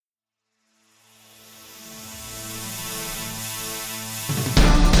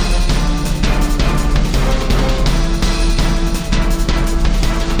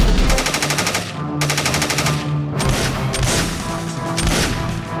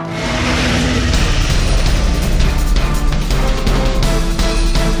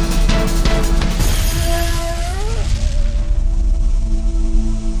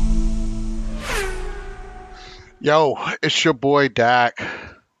Yo, it's your boy Dak,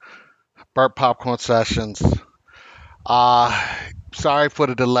 Burp Popcorn Sessions. Uh, Sorry for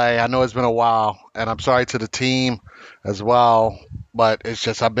the delay. I know it's been a while, and I'm sorry to the team as well, but it's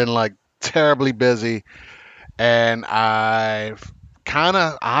just I've been like terribly busy, and I've kind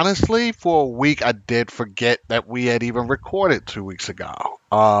of honestly for a week I did forget that we had even recorded 2 weeks ago.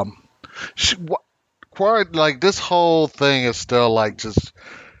 Sh- wh- like this whole thing is still like just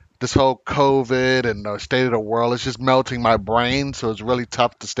this whole COVID and the state of the world is just melting my brain. So it's really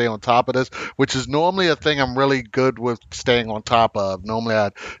tough to stay on top of this, which is normally a thing I'm really good with staying on top of. Normally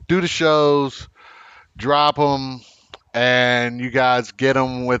I'd do the shows, drop them, and you guys get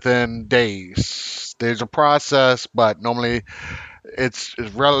them within days. There's a process, but normally it's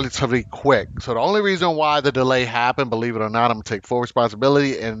relatively quick. So the only reason why the delay happened, believe it or not, I'm going to take full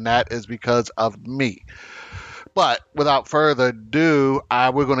responsibility, and that is because of me. But without further ado,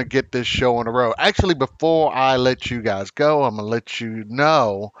 we're going to get this show on the road. Actually, before I let you guys go, I'm going to let you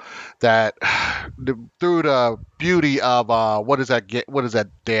know that through the beauty of what is that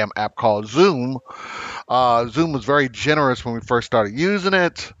damn app called Zoom? Zoom was very generous when we first started using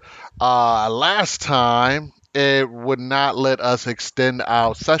it. Last time, it would not let us extend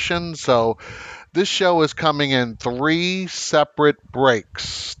our session, so this show is coming in three separate like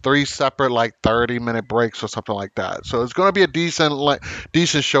 30-minute breaks or something like that. So it's going to be a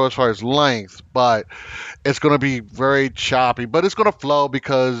decent show as far as length, but it's going to be very choppy. But it's going to flow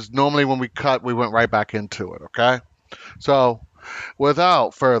because normally when we cut, we went right back into it. Okay, so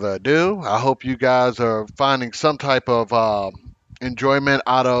without further ado, I hope you guys are finding some type of enjoyment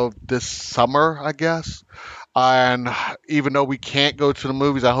out of this summer, I guess. And even though we can't go to the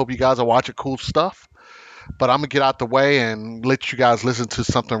movies, I hope you guys are watching cool stuff. But I'm going to get out the way and let you guys listen to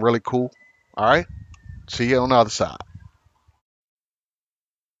something really cool. All right? See you on the other side.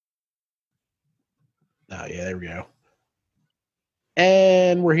 Oh, yeah, there we go.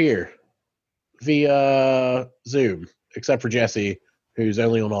 And we're here via Zoom, except for Jesse, who's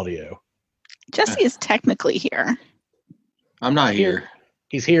only on audio. Jesse is technically here. I'm not here.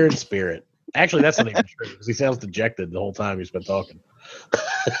 He's here in spirit. Actually, that's not even true because he sounds dejected the whole time he's been talking.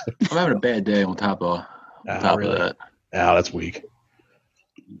 I'm having a bad day on top of that. Oh, that's weak.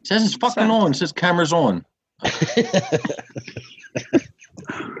 It says it's fucking on. It says camera's on.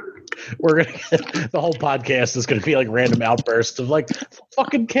 We're gonna the whole podcast is gonna be like random outbursts of like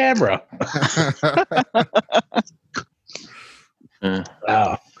fucking camera.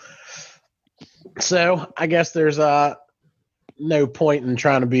 So I guess there's no point in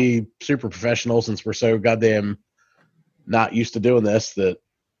trying to be super professional since we're so goddamn not used to doing this that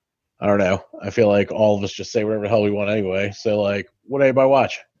I don't know. I feel like all of us just say whatever the hell we want anyway. So like, what anybody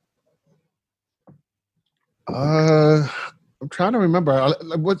watch? I'm trying to remember.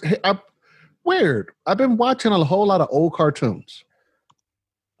 Weird. I've been watching a whole lot of old cartoons.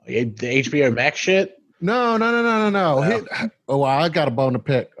 The HBO Max shit? No. Well, I got a bone to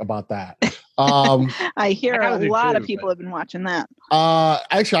pick about that. I hear a lot of people have been watching that.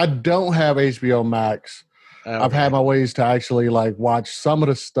 Actually, I don't have HBO Max. Okay. I've had my ways to actually like watch some of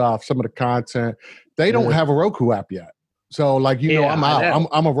the stuff, some of the content. They don't have a Roku app yet, so like I'm out.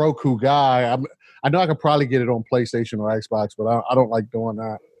 I'm a Roku guy. I know I could probably get it on PlayStation or Xbox, but I don't like doing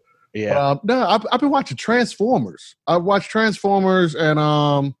that. Yeah. No, I've been watching Transformers. I watched Transformers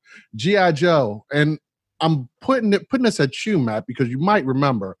and G.I. Joe, and I'm putting this at you, Matt, because you might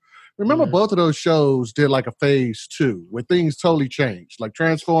remember. Both of those shows did like a phase 2 where things totally changed. Like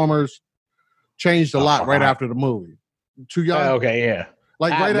Transformers changed a lot right after the movie. Too young? Okay, yeah.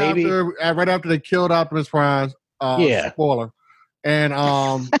 Like right after they killed Optimus Prime. Spoiler. And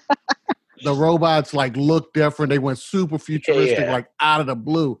the robots like looked different. They went super futuristic, like out of the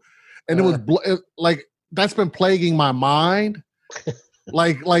blue. And it was like that's been plaguing my mind.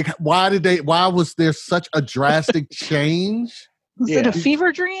 like why was there such a drastic change? Is it a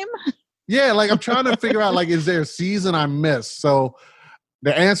fever dream? Yeah, like I'm trying to figure out, like, is there a season I missed? So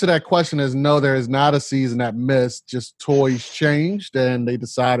the answer to that question is no, there is not a season that missed. Just toys changed, and they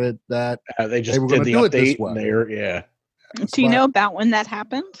decided that they were going to do it this way. Do you know about when that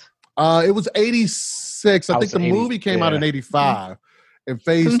happened? It was 86. I think the movie came out in 85, and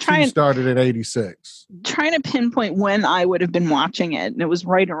phase 2 started in 86. Trying to pinpoint when I would have been watching it, and it was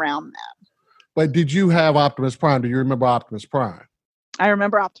right around that. But did you have Optimus Prime? Do you remember Optimus Prime? I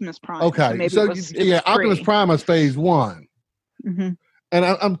remember Optimus Prime. Okay, so Optimus Prime was phase 1. Mm-hmm. And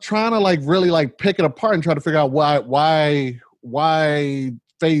I'm trying to like really like pick it apart and try to figure out why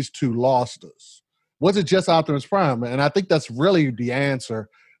phase 2 lost us. Was it just Optimus Prime? And I think that's really the answer.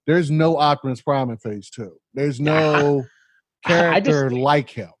 There's no Optimus Prime in phase 2. There's no character like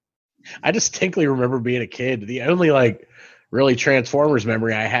him. I distinctly remember being a kid. The only like really Transformers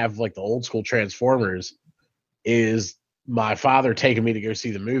memory I have, like the old school Transformers, is my father taking me to go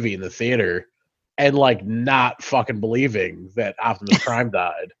see the movie in the theater and like not fucking believing that Optimus Prime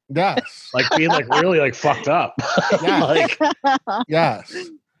died. Yes. Like being like really like fucked up. Yes. Like, yes.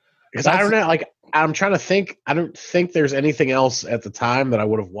 because I don't know, like I'm trying to think. I don't think there's anything else at the time that I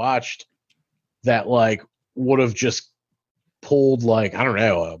would have watched that like would have just pulled like, I don't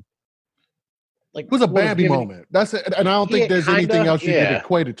know, like it was a Bambi moment. That's it, and I don't think there's anything else you could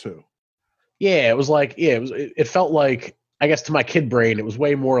equate it to. Yeah, it was like it felt like, I guess to my kid brain, it was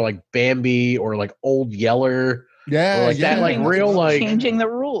way more like Bambi or like Old Yeller. Yeah, or like that, like real like changing the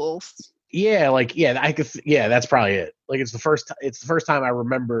rules. Yeah, like I could. Yeah, that's probably it. Like it's the first time I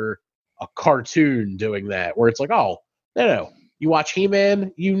remember a cartoon doing that, where it's like, oh no, you watch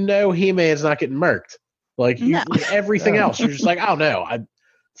He-Man, you know He-Man's not getting murked. Like everything else, you're just like, oh no,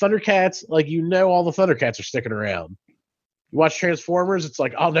 Thundercats, like you know all the Thundercats are sticking around. You watch Transformers, it's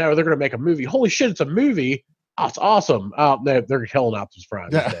like, oh no, they're gonna make a movie. Holy shit, it's a movie. Oh, it's awesome. Oh no, they're killing Optimus Prime.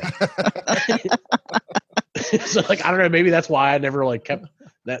 Yeah. So like, I don't know, maybe that's why I never like kept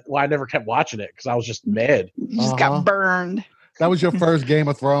watching it, because I was just mad. You just got burned. That was your first Game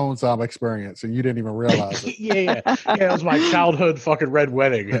of Thrones experience, and you didn't even realize it. yeah. It was my childhood fucking red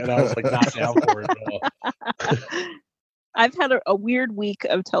wedding, and I was like not down for it at all. I've had a weird week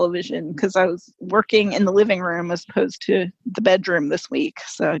of television because I was working in the living room as opposed to the bedroom this week.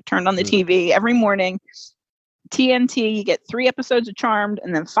 So I turned on the TV every morning. TNT, you get 3 episodes of Charmed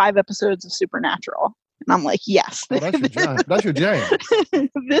and then 5 episodes of Supernatural. And I'm like, yes. Oh, that's your jam.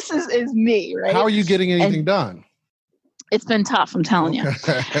 This is me, right? How are you getting anything done? It's been tough, I'm telling you.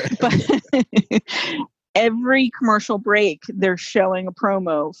 But every commercial break, they're showing a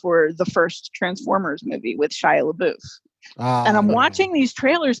promo for the first Transformers movie with Shia LaBeouf. And I'm watching these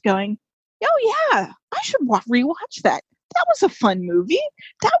trailers going, oh yeah, I should rewatch that. That was a fun movie.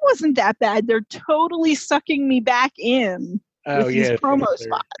 That wasn't that bad. They're totally sucking me back in with these promo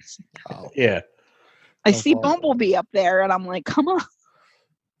spots. Oh. Yeah. I see Bumble Bee up there, and I'm like, come on.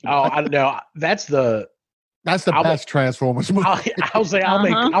 Oh, I don't know. That's the best Transformers movie.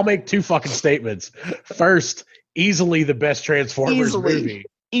 I'll make 2 fucking statements. First, easily the best Transformers movie.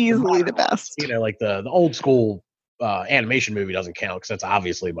 Easily the best. You know, like the old school animation movie doesn't count because that's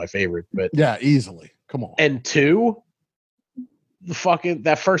obviously my favorite. But yeah, easily. Come on. And 2,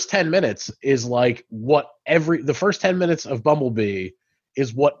 that first 10 minutes is like the first 10 minutes of Bumblebee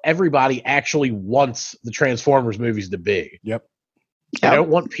is what everybody actually wants the Transformers movies to be. Yep. They don't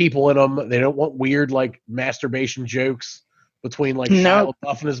want people in them. They don't want weird like masturbation jokes between like Shia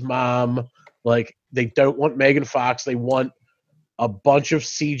LaBeouf and his mom. Like they don't want Megan Fox. They want a bunch of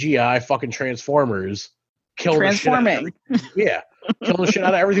CGI fucking Transformers killing the shit out of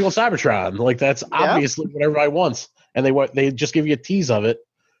everything on Cybertron. Like that's obviously what everybody wants, and they just give you a tease of it,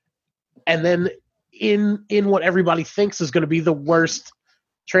 and then in what everybody thinks is going to be the worst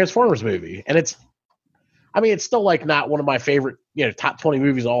Transformers movie, and it's still like not one of my favorite, top 20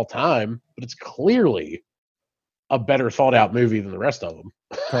 movies of all time, but it's clearly a better thought out movie than the rest of them.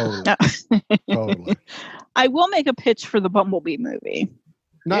 Totally. I will make a pitch for the Bumblebee movie.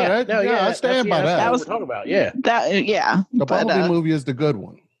 I stand by that. That was talking about, The Bumblebee movie is the good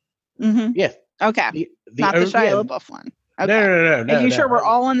one. Mm-hmm. Yeah. Okay. Not the Shia LaBeouf one. Okay. No. Making sure we're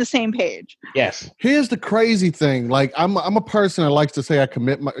all on the same page. Yes. Here's the crazy thing. Like I'm a person that likes to say I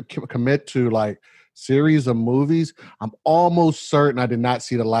commit to like series of movies. I'm almost certain I did not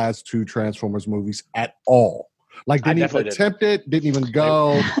see the last 2 Transformers movies at all. Like didn't even attempt it, didn't even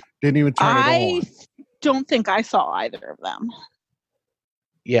go, didn't even turn it on. I don't think I saw either of them.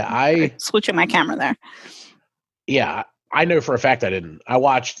 Yeah, switching my camera there. Yeah, I know for a fact I didn't. I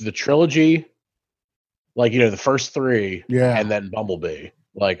watched the trilogy, like the first 3, and then Bumblebee.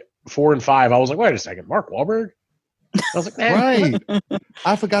 Like 4 and 5, I was like, wait a second, Mark Wahlberg? I was like, right.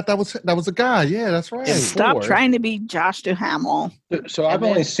 I forgot that was a guy. Yeah, that's right. Stop trying to be Josh Duhamel. So I've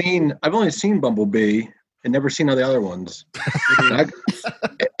only seen Bumblebee and never seen all the other ones. and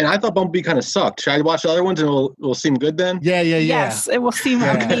I thought Bumblebee kind of sucked. Should I watch the other ones and it'll seem good then? Yeah. Yes, it will seem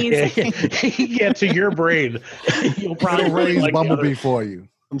amazing. Yeah, to your brain. You'll probably raise like Bumblebee for you.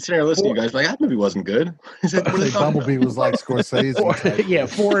 I'm sitting here listening to you guys like, that movie wasn't good. Bumblebee was like Scorsese.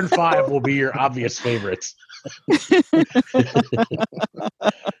 4 and 5 will be your obvious favorites.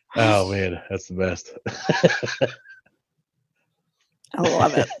 Oh man, that's the best. I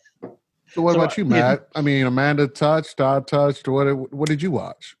love it. So what about you, Matt? I mean, Amanda touched, I touched. What did you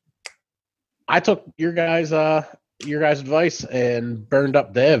watch? I took your guys' advice and burned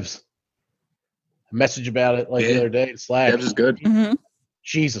up Devs. A message about it the other day in Slack. Devs is good. Mm-hmm.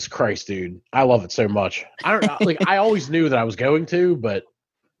 Jesus Christ, dude. I love it so much. I don't know. Like, I always knew that I was going to, but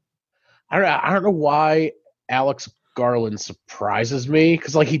I don't know why Alex Garland surprises me.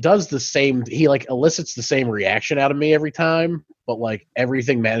 Because, like, he does the same, he, like, elicits the same reaction out of me every time, but, like,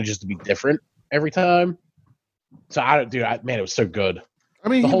 everything manages to be different every time. So, man, it was so good. I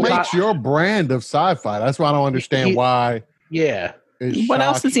mean, he makes your brand of sci-fi. That's why I don't understand why. Yeah. What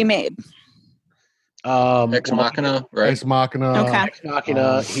else has he made? Ex Machina, right? Ex Machina. Okay. Ex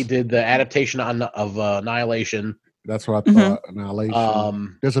Machina. He did the adaptation of Annihilation. That's what I thought.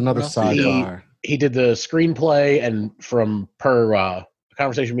 Annihilation. There's another sci-fi. He did the screenplay, and from the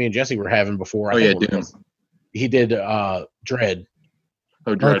conversation me and Jesse were having before. Doom. He did Dread.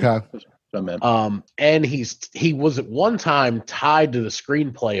 Oh, Dread. Okay. And he was at one time tied to the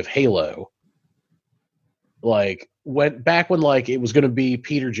screenplay of Halo. Like, went back when, like, it was going to be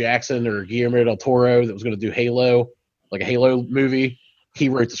Peter Jackson or Guillermo del Toro that was going to do Halo, like a Halo movie. He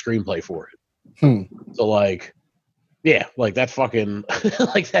wrote the screenplay for it. So, like, yeah, like that fucking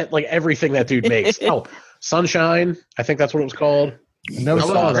like that, like everything that dude makes. Oh, Sunshine, I think that's what it was called. I never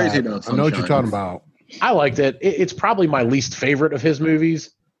saw that. I know what you're talking about. I liked it. It's probably my least favorite of his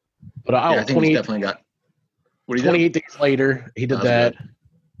movies. But I think he's definitely got. What 28 Days Later, he did that. Good.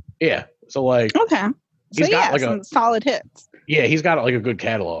 Yeah, so like okay. He's got like some solid hits. Yeah, he's got like a good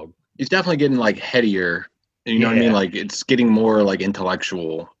catalog. He's definitely getting like headier. You know what I mean? Like it's getting more like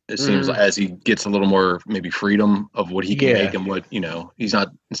intellectual. It seems like as he gets a little more maybe freedom of what he can make and what, he's not,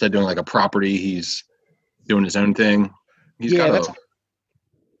 instead of doing like a property, he's doing his own thing. He's got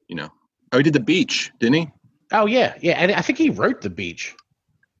he did The Beach, didn't he? Oh yeah. Yeah. And I think he wrote The Beach.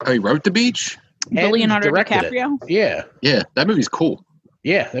 Oh, he wrote The Beach? Leonardo DiCaprio? It. Yeah. Yeah. That movie's cool.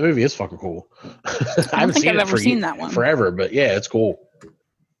 Yeah, that movie is fucking cool. I don't think I've ever seen that one forever, but yeah, it's cool.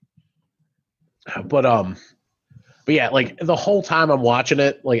 But yeah, like the whole time I'm watching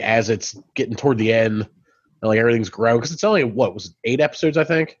it, like as it's getting toward the end, and like everything's growing because it's only what was it, 8 episodes, I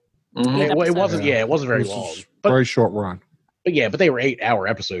think. Mm-hmm. It wasn't. Yeah, it wasn't very long. But, very short run. But yeah, but they were 8-hour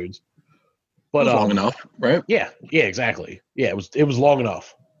episodes. But it was long enough, right? Yeah, exactly. Yeah, it was long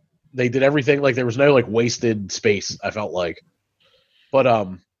enough. They did everything, like there was no like wasted space, I felt like. But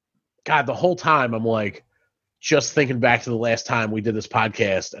God, the whole time I'm like just thinking back to the last time we did this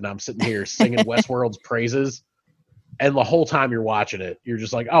podcast, and I'm sitting here singing Westworld's praises, and the whole time you're watching it, you're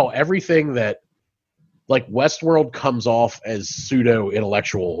just like, oh, everything that like Westworld comes off as pseudo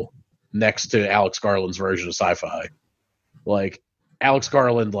intellectual next to Alex Garland's version of sci-fi. Like Alex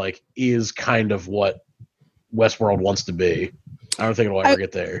Garland like is kind of what Westworld wants to be. I don't think it'll ever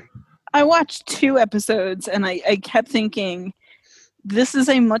get there. I watched 2 episodes and I kept thinking this is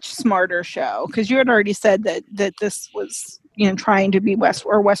a much smarter show, because you had already said that this was trying to be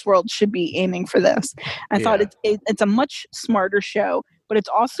Westworld should be aiming for this. I thought it's a much smarter show, but it's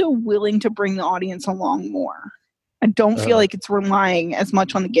also willing to bring the audience along more. I don't feel like it's relying as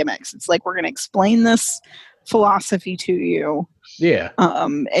much on the gimmicks. It's like, we're going to explain this philosophy to you. Yeah.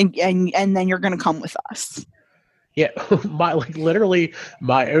 And then you're going to come with us. Yeah. Literally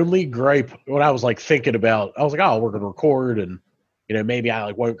my only gripe when I was like thinking about, I was like, oh, we're going to record and maybe I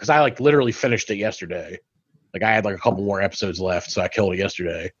like won't, because I like literally finished it yesterday. Like I had like a couple more episodes left, so I killed it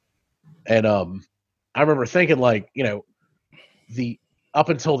yesterday. And I remember thinking like, the up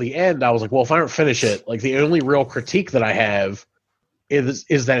until the end, I was like, well, if I don't finish it, like the only real critique that I have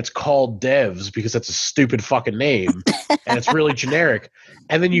is that it's called Devs because that's a stupid fucking name and it's really generic.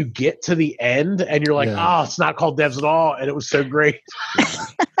 And then you get to the end and you're like, oh, it's not called Devs at all, and it was so great.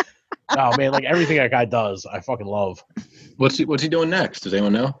 Oh man, like everything that guy does, I fucking love. What's he doing next? Does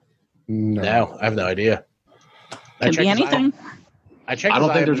anyone know? No, I have no idea. Could be anything. I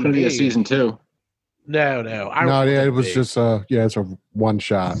don't think there's going to be a season 2. No. It was just it's a one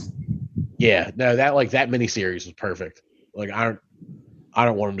shot. Yeah, no, that miniseries was perfect. Like I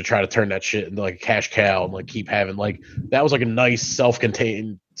don't want him to try to turn that shit into like a cash cow and like keep having like that was like a nice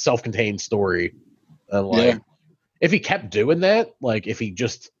self-contained story. And like if he kept doing that, like if he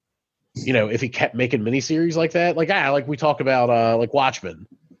just if he kept making miniseries like that, like we talk about like Watchmen,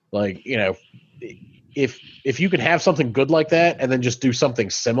 like if you could have something good like that and then just do something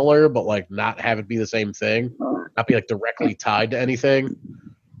similar but like not have it be the same thing, not be like directly tied to anything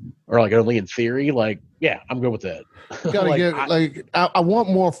or like only in theory, like I'm good with that. You gotta I want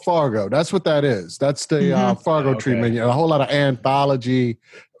more Fargo. That's what that is. That's the Fargo treatment. A whole lot of anthology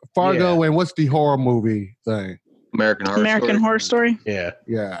Fargo and what's the horror movie thing? American Horror Story. Yeah.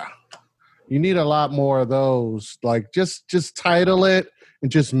 You need a lot more of those. Like just title it and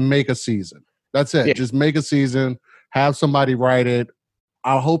just make a season. That's it. Just make a season. Have somebody write it.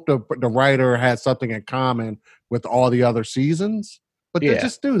 I hope the writer has something in common with all the other seasons. But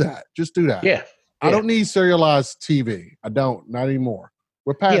just do that. Just do that. Yeah. I don't need serialized TV. I don't. Not anymore.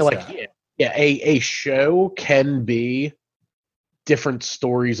 We're past that. A show can be different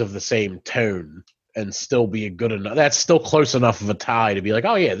stories of the same tone and still be a good enough. That's still close enough of a tie to be like,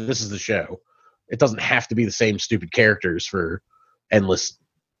 oh yeah, this is the show. It doesn't have to be the same stupid characters for endless,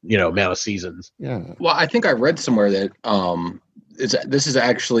 amount of seasons. Yeah. Well, I think I read somewhere that this is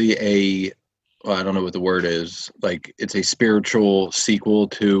actually I don't know what the word is. Like, it's a spiritual sequel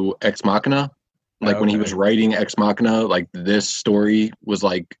to Ex Machina. Like, when he was writing Ex Machina, like, this story was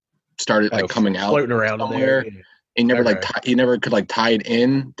like started like coming out floating around somewhere. There. He never he never could like tie it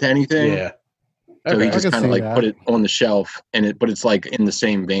in to anything. Yeah. So he just kind of like put it on the shelf, but it's like in the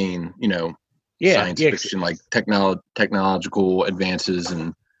same vein, science fiction, like technological advances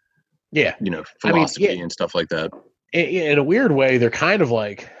and philosophy and stuff like that. In a weird way, they're kind of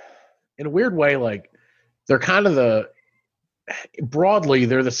like, they're kind of broadly,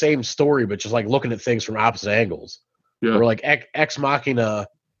 they're the same story, but just like looking at things from opposite angles. Yeah. Where like Ex Machina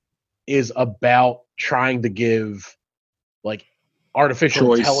is about trying to give like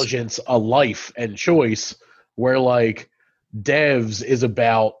artificial intelligence a life and choice, where like Devs is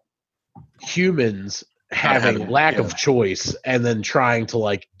about humans having lack of choice and then trying to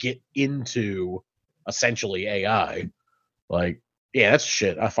like get into essentially AI. Like, yeah, that's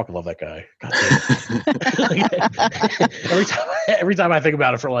shit. I fucking love that guy. God damn. every time I think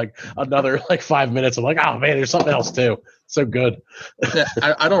about it for like another like 5 minutes, I'm like, oh man, there's something else too. So good.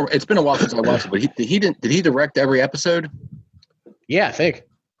 I don't. It's been a while since I watched it, but did he direct every episode? Yeah, I think.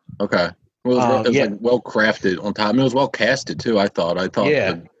 Okay. Well, it was like well crafted on top. I mean, it was well casted too. I thought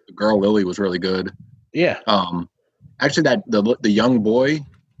the girl Lily was really good. Yeah. Actually, the young boy,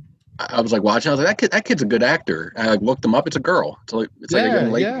 I was like watching. I was like, that kid's a good actor. I like looked him up. It's a girl. It's like a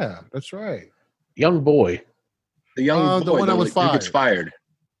young lady. Yeah, that's right. Young boy. The young boy, the one that was fired. Who gets fired.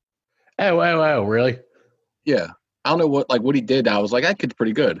 Oh, really? Yeah. I don't know what he did. I was like, that kid's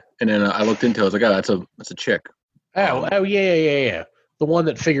pretty good. And then I looked into it. I was like, oh, that's a chick. Oh, yeah. The one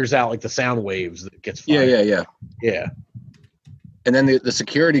that figures out like the sound waves that gets fired. Yeah. And then the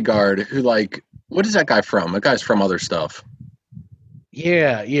security guard who like, what is that guy from? That guy's from other stuff.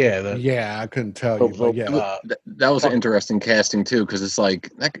 Yeah. I couldn't tell you. But yeah, that was an interesting casting too, because it's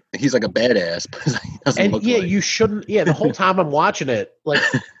like he's like a badass, but he doesn't look like. You shouldn't. Yeah, the whole time I'm watching it, like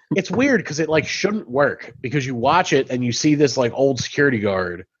it's weird because it like shouldn't work, because you watch it and you see this like old security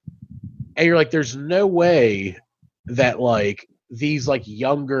guard, and you're like, there's no way that like these like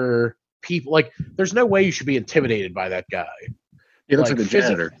younger people, like there's no way you should be intimidated by that guy. He looks like a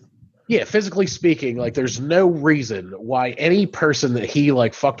janitor. Yeah, physically speaking, like there's no reason why any person that he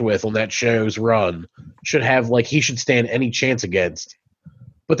like fucked with on that show's run should have like he should stand any chance against.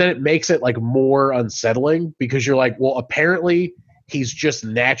 But then it makes it like more unsettling, because you're like, well, apparently he's just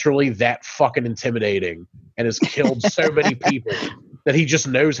naturally that fucking intimidating and has killed so many people that he just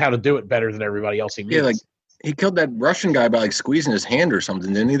knows how to do it better than everybody else he meets. Yeah, like he killed that Russian guy by like squeezing his hand or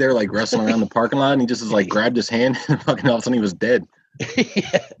something, didn't he? They're like wrestling around the parking lot and he just like grabbed his hand and fucking all of a sudden he was dead.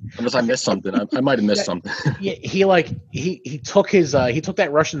 Unless I missed something. I might have missed something. Yeah, he took that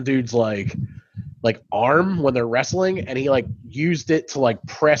Russian dude's like arm when they're wrestling, and he like used it to like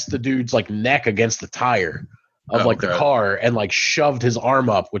press the dude's like neck against the tire of the car, and like shoved his arm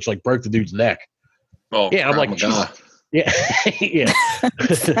up, which like broke the dude's neck. Oh yeah, I'm like, God. Yeah.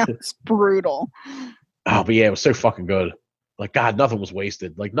 Sounds brutal. Oh, but yeah, it was so fucking good. Like, God, nothing was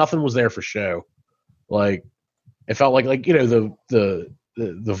wasted. Like, nothing was there for show. Like, it felt like the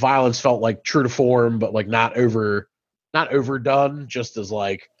violence felt like true to form, but like not overdone, just as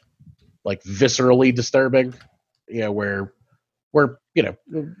like viscerally disturbing. Yeah, where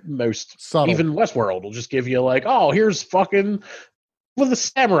most subtle. Even Westworld will just give you like, oh, here's fucking with a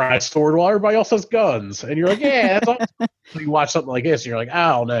samurai sword while everybody else has guns, and you're like, yeah, that's awesome. So you watch something like this, and you're like,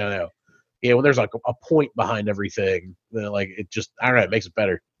 oh no. Yeah, when there's like a point behind everything, like it just, I don't know, it makes it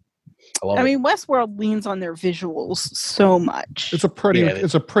better. I mean, Westworld leans on their visuals so much. It's a pretty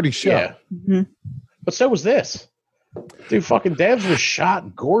show. Yeah. Mm-hmm. But so was this. Dude, fucking Devs was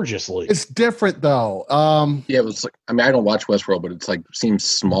shot gorgeously. It's different though. Yeah, it was like, I mean, I don't watch Westworld, but it's like seems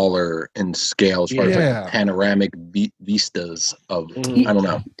smaller in scale as far as like panoramic vistas of I don't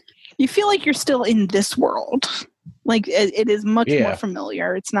know. You feel like you're still in this world. Like it is much more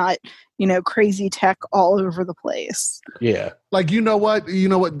familiar. It's not, crazy tech all over the place. Yeah. Like, you know what?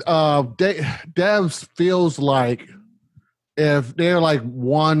 Devs feels like if they're like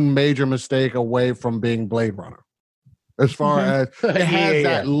one major mistake away from being Blade Runner. As far as it has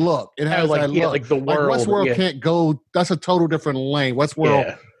that look. It has that look. Like the world. Like Westworld can't go, that's a total different lane.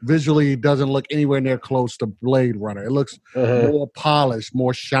 Westworld visually doesn't look anywhere near close to Blade Runner. It looks more polished,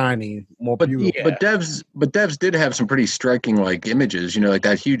 more shiny, more beautiful. But Devs did have some pretty striking like images. Like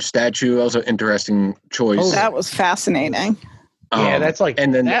that huge statue. That was an interesting choice. That was fascinating. Yeah, that's like,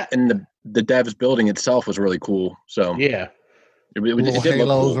 and then the Devs building itself was really cool. So yeah, it did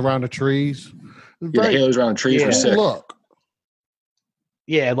halos look cool. around the trees. The halos around the trees were sick. Look.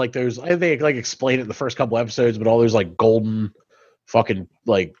 Yeah, like those. I think they like explained it in the first couple episodes, but all those like golden, fucking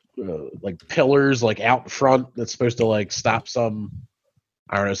like pillars like out in front that's supposed to like stop some.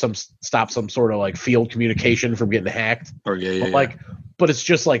 I don't know, stop some sort of like field communication from getting hacked. Or but it's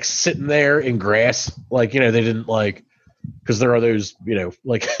just like sitting there in grass. Like, they didn't like, because there are those,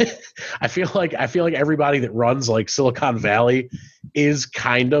 like I feel like everybody that runs like Silicon Valley is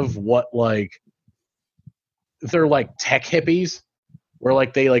kind of what like they're like tech hippies, where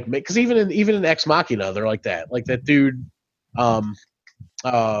like they like make, because even in Ex Machina they're like that. Like that dude,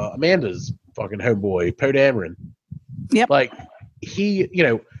 Amanda's fucking homeboy, Poe Dameron. Yep. Like he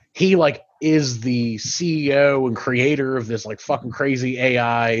like is the CEO and creator of this like fucking crazy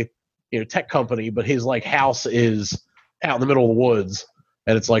AI, tech company, but his like house is out in the middle of the woods,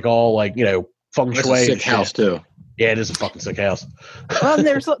 and it's like all like feng shui. It's a sick house too. Yeah, it is a fucking sick house. Well,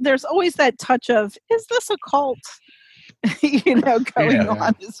 there's always that touch of, is this a cult? Going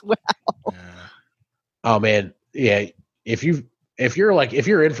on as well. Yeah. Oh man, yeah. If you're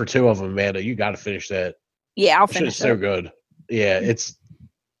in for two of them, Amanda, you got to finish that. Yeah, I'll finish. It's so good. Yeah, it's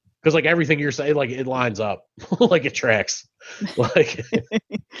because like everything you're saying, like it lines up, like it tracks. Like,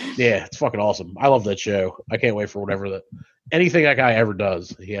 yeah, it's fucking awesome. I love that show. I can't wait for anything that guy ever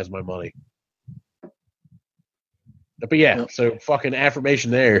does. He has my money. But yeah, so fucking affirmation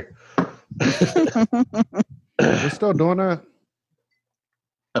there. We're still doing that.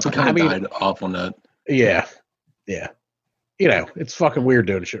 I kind of died off on that. Yeah. It's fucking weird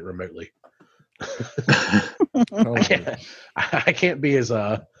doing shit remotely. I can't be as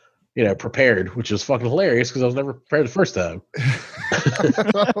prepared, which is fucking hilarious because I was never prepared the first time.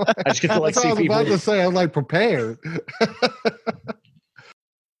 I just get to like see people. I was about to say, I'm like prepared.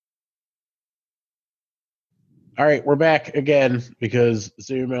 All right, we're back again because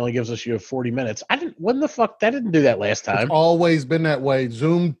Zoom only gives us 40 minutes. When the fuck? That didn't do that last time. It's always been that way.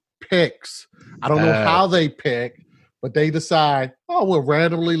 Zoom picks. I don't know how they pick, but they decide, we'll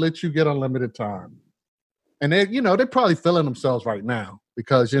randomly let you get unlimited time. And they're probably feeling themselves right now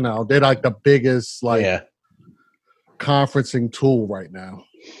because, they're like the biggest conferencing tool right now.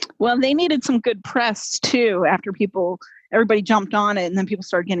 Well, they needed some good press too after everybody jumped on it and then people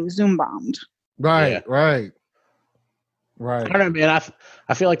started getting Zoom bombed. Right. I don't know, man.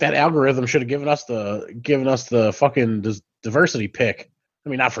 I feel like that algorithm should have given us the fucking diversity pick. I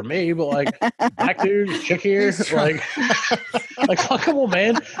mean, not for me, but like black dude, chick here, like come on,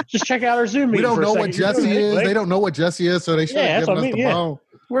 man. Just check out our Zoom meeting. We don't know what Jesse is. They don't know what Jesse is, so they should have given us the bone.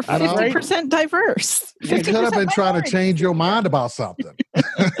 We're 50% diverse. They could have been trying to change your mind about something.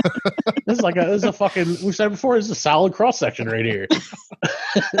 This is a fucking. We've said it before. This is a solid cross section right here.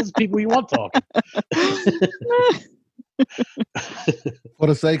 This is people you want talking. For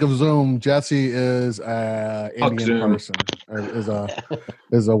the sake of Zoom, Jesse is an Indian person.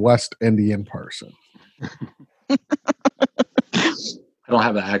 Is a West Indian person. I don't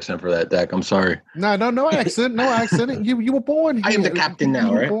have an accent for that, Dak. I'm sorry. No accent. No accent. You were born here. I am the captain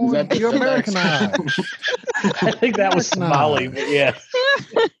now, right? You're Americanized. I think that was Somali, but yeah.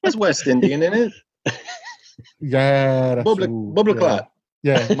 That's West Indian, isn't it? Yeah. That's Bubble clot.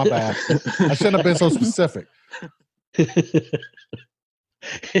 Yeah, my bad. I shouldn't have been so specific.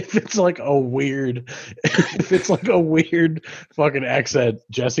 If it's like a weird fucking accent,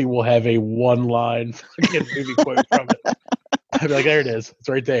 Jesse will have a one-line fucking movie quote from it. I'd be like, there it is. It's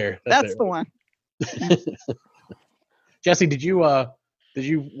right there. That's the one. Jesse, did you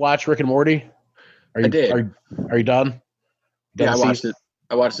watch Rick and Morty? I did. Are you done? Yeah, I watched it.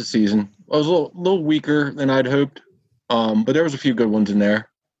 I watched the season. I was a little weaker than I'd hoped, but there was a few good ones in there.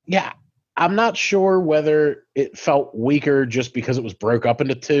 Yeah, I'm not sure whether it felt weaker just because it was broke up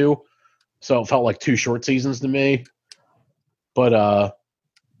into two, so it felt like two short seasons to me. But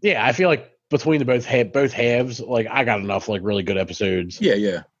yeah, I feel like between the both halves, like I got enough like really good episodes.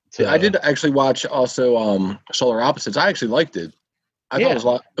 Yeah. I did actually watch also Solar Opposites. I actually liked it. I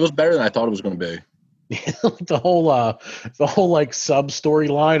thought it was better than I thought it was going to be. the whole like sub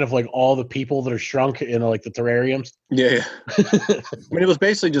storyline of like all the people that are shrunk in like the terrariums. Yeah. I mean, it was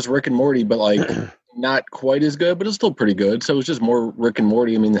basically just Rick and Morty, but like not quite as good, but it's still pretty good. So it was just more Rick and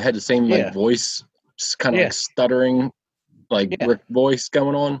Morty. I mean, they had the same like voice, kind of like stuttering, like Rick voice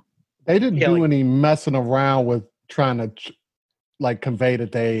going on. They didn't do any messing around with trying to like convey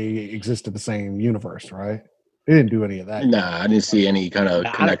that they exist in the same universe, right? They didn't do any of that. Nah, I didn't see any kind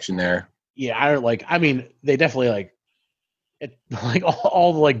of connection there. Yeah, I don't like. I mean, they definitely like it. Like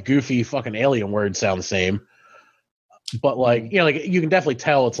all the like goofy fucking alien words sound the same, but like like you can definitely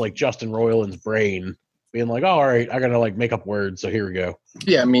tell it's like Justin Roiland's brain being like, oh, all right, I gotta like make up words, so here we go.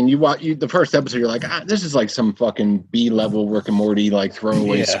 Yeah, I mean, you watch the first episode, you're like, this is like some fucking B-level Rick and Morty like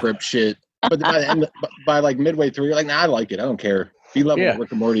throwaway script shit. But by the end, by like midway through, you're like, nah, I like it. I don't care. B-level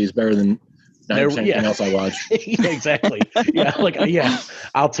Rick and Morty is better than 90% anything else I watch. Exactly.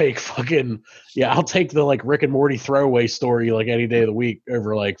 I'll take I'll take the like Rick and Morty throwaway story like any day of the week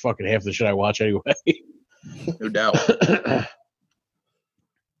over like fucking half the shit I watch anyway. No doubt.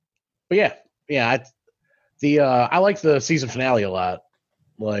 But I like the season finale a lot.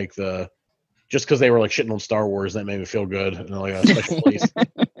 Like just because they were like shitting on Star Wars, that made me feel good and like a special place.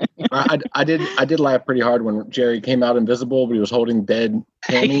 I did laugh pretty hard when Jerry came out invisible, but he was holding dead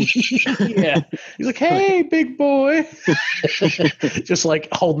Tammy. Yeah, he's like, "Hey, big boy," just like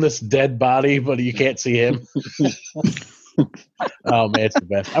holding this dead body, but you can't see him. Oh man, it's the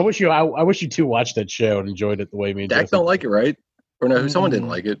best. I wish you two watched that show and enjoyed it the way me and Dak don't like it, right? Or no, someone didn't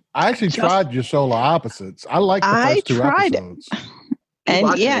like it. I actually tried your Solar Opposites. I liked the first two episodes. And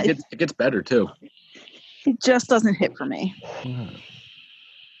it gets better too. It just doesn't hit for me.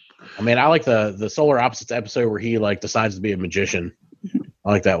 I mean, I like the Solar Opposites episode where he like decides to be a magician. I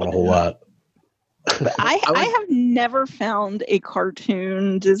like that one a whole lot. But I have never found a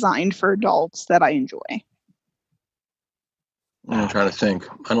cartoon designed for adults that I enjoy. I'm trying to think.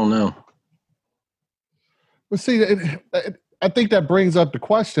 I don't know. Well, see, I think that brings up the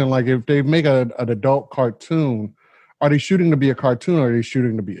question: like, if they make an adult cartoon, are they shooting to be a cartoon or are they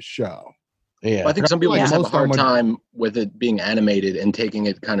shooting to be a show? Yeah, well, I think some people just have a hard time with it being animated and taking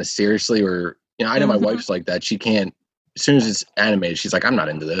it kind of seriously. Or I know my wife's like that. She can't. As soon as it's animated, she's like, "I'm not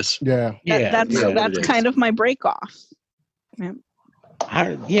into this." Yeah, that's kind of my break off.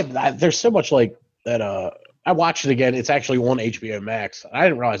 Yeah, there's so much like that. I watched it again. It's actually on HBO Max. I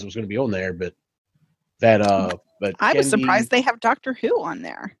didn't realize it was going to be on there, but that. But I was surprised they have Doctor Who on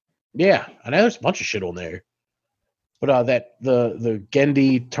there. Yeah, I know there's a bunch of shit on there. But that the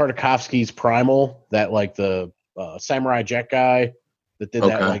Gendy Tartakovsky's Primal, that like the Samurai Jack guy that did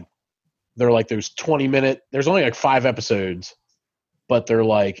that, like they're like those 20-minute. There's only like 5 episodes, but they're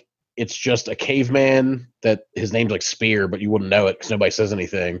like it's just a caveman that his name's like Spear, but you wouldn't know it because nobody says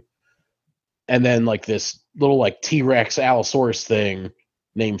anything. And then like this little like T-Rex Allosaurus thing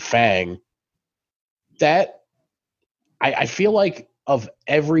named Fang. That I feel like of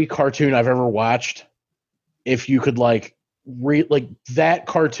every cartoon I've ever watched, if you could like that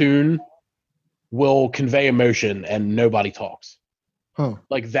cartoon will convey emotion and nobody talks.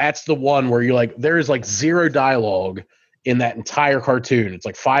 Like that's the one where you're like, there is like 0 dialogue in that entire cartoon. It's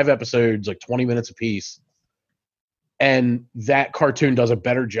like 5 episodes, like 20 minutes a piece. And that cartoon does a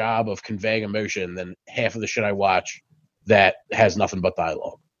better job of conveying emotion than half of the shit I watch that has nothing but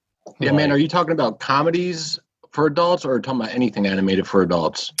dialogue. Yeah, man, are you talking about comedies for adults or talking about anything animated for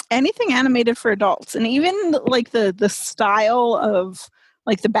adults? Anything animated for adults. And even like the style of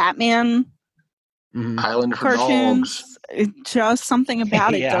like the Batman Island for cartoons, Dogs. Just something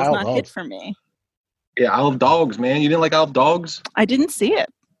about it does not hit for me. Yeah, Isle of Dogs, man. You didn't like Isle of Dogs? I didn't see it.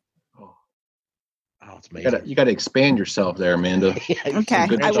 Oh, it's amazing. You got to expand yourself there, Amanda. Okay,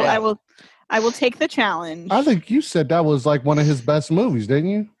 I will take the challenge. I think you said that was like one of his best movies, didn't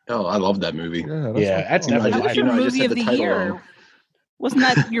you? Oh, I love that movie. That's definitely that was your movie of the year. Wasn't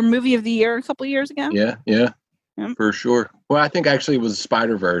that your movie of the year a couple of years ago? Yeah, for sure. Well, I think actually it was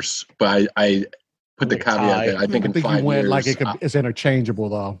Spider-Verse, but I put the caveat that I think in 5 years. Like it's interchangeable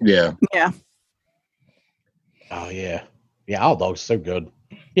though. Yeah. Oh yeah. Owl Dogs is so good.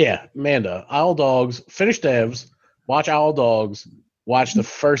 Yeah, Amanda, Owl Dogs, finish devs, watch Owl Dogs, watch the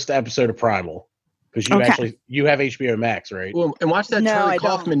first episode of Primal. Because you have HBO Max, right? Well, and watch that Charlie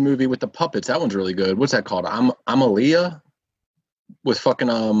Kaufman movie with the puppets. That one's really good. What's that called? I'm Aaliyah? With fucking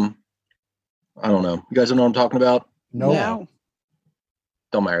I don't know. You guys know what I'm talking about? No.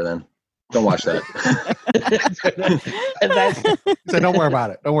 Don't matter then. Don't watch that. So don't worry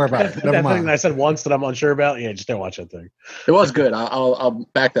about it. Don't worry about it. Never that mind. thing that I said once that I'm unsure about. Yeah, just don't watch that thing. It was good. I'll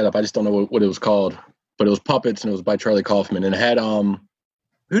back that up. I just don't know what it was called. But it was puppets and it was by Charlie Kaufman and it had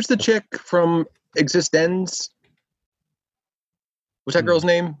who's the chick from Existenz? What's that girl's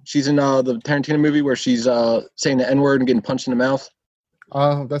name? She's in the Tarantino movie where she's saying the N-word and getting punched in the mouth.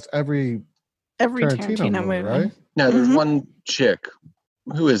 That's every Tarantino movie, right? No, there's one chick.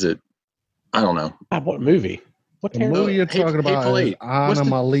 Who is it? I don't know. What movie? The movie you're talking about is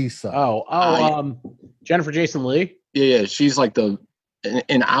Anomalisa. Jennifer Jason Leigh. Yeah. She's like the and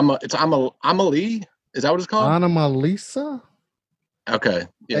it's Amelie. Is that what it's called? Anomalisa. Okay.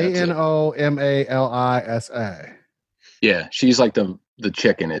 Yeah, Anomalisa. Yeah, she's like the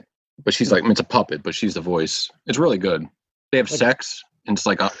chick in it, but she's like it's a puppet, but she's the voice. It's really good. They have sex, and it's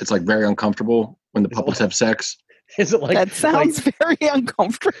like very uncomfortable when the puppets have sex. Is it like that sounds very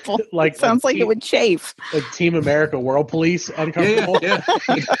uncomfortable? Like sounds like it would chafe. Like Team America World Police uncomfortable. Yeah.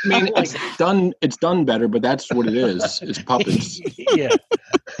 I mean, it's done better, but that's what it is. It's puppets. Yeah,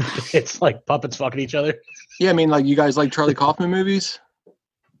 it's like puppets fucking each other. Yeah, I mean, like you guys like Charlie Kaufman movies,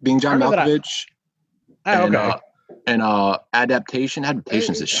 being John Malkovich. And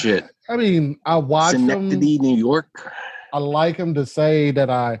Adaptation's a shit. I mean, I watched Synecdoche, New York. I like them to say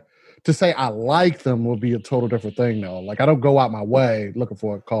I like them would be a total different thing though. Like I don't go out my way looking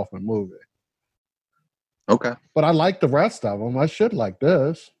for a Kaufman movie. Okay. But I like the rest of them. I should like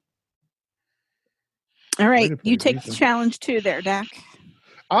this. All right. You take the challenge too there, Dak.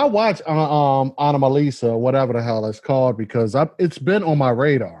 I watch Anomalisa, whatever the hell it's called, because it's been on my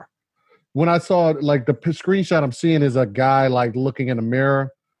radar. When I saw like the screenshot I'm seeing is a guy like looking in a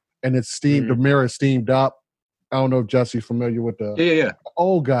mirror and it's steamed, the mirror is steamed up. I don't know if Jesse's familiar with the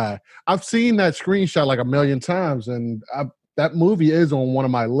old guy. I've seen that screenshot like a million times, and that movie is on one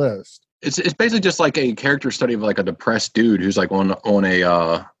of my lists. It's basically just like a character study of like a depressed dude who's like on a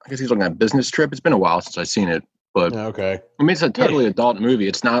I guess he's looking at a business trip. It's been a while since I've seen it, but okay. I mean, it's a totally adult movie.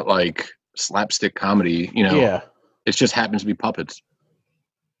 It's not like slapstick comedy, you know. Yeah. It just happens to be puppets.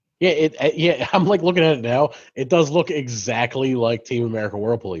 Yeah, I'm like looking at it now. It does look exactly like Team America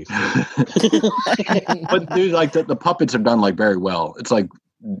World Police. But dude, like the puppets have done like very well. It's like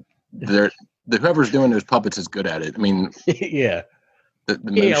whoever's doing those puppets is good at it. I mean, yeah, the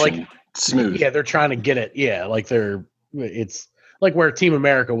motion, like smooth. Yeah, they're trying to get it. Yeah, like it's like where Team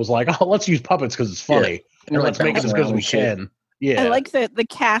America was like, oh, let's use puppets because it's funny, and let's make it as good as we can. Yeah, I like that the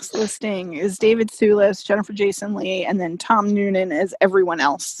cast listing is David Soulless, Jennifer Jason Leigh, and then Tom Noonan as everyone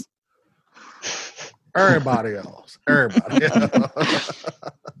else. Everybody else.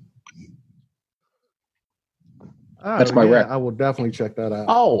 That's my rep. I will definitely check that out.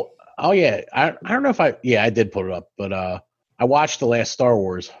 Oh yeah. I don't know if I did put it up, but I watched the last Star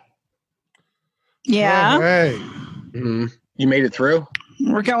Wars. Yeah. Hey. Mm-hmm. You made it through?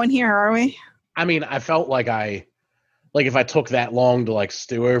 We're going here, are we? I mean, I felt like if I took that long to like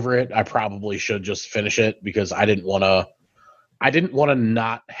stew over it, I probably should just finish it because I didn't want to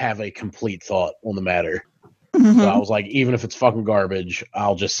not have a complete thought on the matter. Mm-hmm. So I was like, even if it's fucking garbage,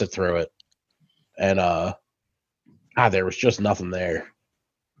 I'll just sit through it. And there was just nothing there.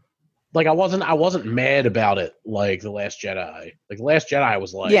 Like I wasn't mad about it like The Last Jedi. Like The Last Jedi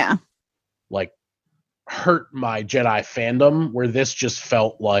was like like hurt my Jedi fandom, where this just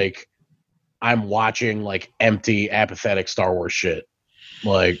felt like I'm watching like empty, apathetic Star Wars shit.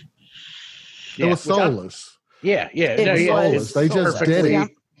 Like it was soulless. It's they just did it.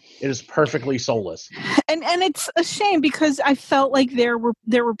 It is perfectly soulless. And it's a shame because I felt like there were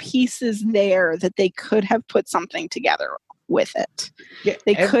pieces there that they could have put something together with it. Yeah,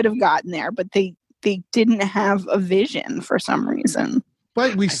 they could have gotten there, but they didn't have a vision for some reason.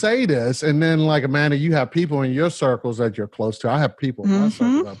 But we say this, and then like Amanda, you have people in your circles that you're close to. I have people in my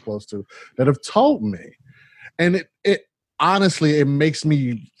circles I'm close to that have told me, and it honestly, it makes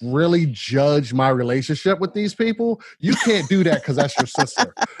me really judge my relationship with these people. You can't do that because that's your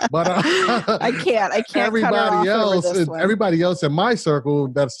sister. But I can't. Everybody else in my circle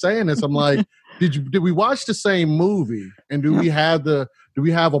that's saying this, I'm like, did we watch the same movie? And do we have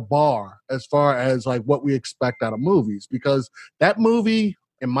a bar as far as like what we expect out of movies? Because that movie,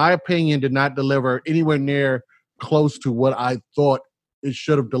 in my opinion, did not deliver anywhere near close to what I thought it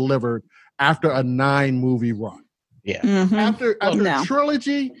should have delivered after a 9-movie run. Yeah. Mm-hmm. After a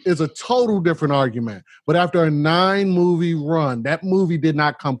trilogy is a total different argument. But after a 9-movie run, that movie did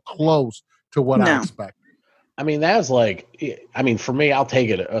not come close to what I expected. I mean, that's like, for me, I'll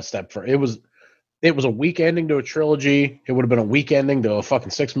take it a step further. It was a weak ending to a trilogy. It would have been a weak ending to a fucking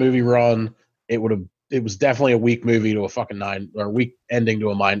 6-movie run. It was definitely a weak movie to a fucking weak ending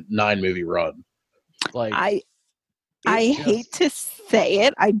to a 9-movie run. Like I hate to say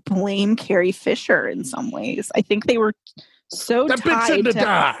it, I blame Carrie Fisher in some ways. I think they were so tied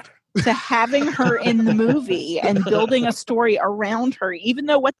to having her in the movie and building a story around her, even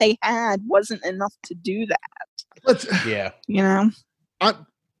though what they had wasn't enough to do that. You know?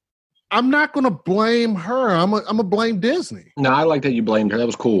 I'm not going to blame her. I'm going to blame Disney. No, I like that you blamed her. That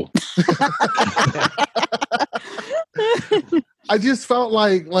was cool. I just felt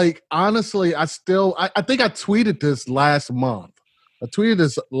like honestly, I think I tweeted this last month. I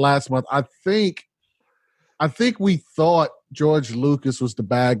think I think we thought George Lucas was the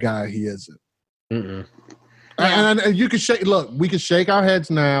bad guy. He isn't. Mm-mm. And you can shake. Look, we can shake our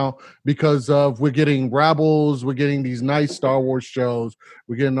heads now because we're getting Rebels, we're getting these nice Star Wars shows,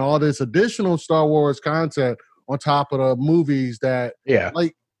 we're getting all this additional Star Wars content on top of the movies. That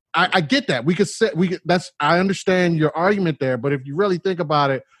like I get that we could say I understand your argument there, but if you really think about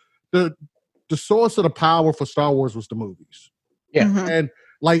it, the source of the power for Star Wars was the movies. Yeah, and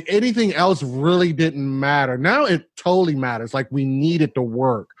like anything else really didn't matter. Now it totally matters. Like we need it to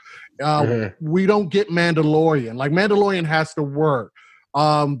work. We don't get Mandalorian. Like Mandalorian has to work.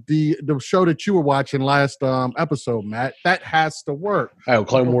 The show that you were watching last episode, Matt, that has to work. Oh,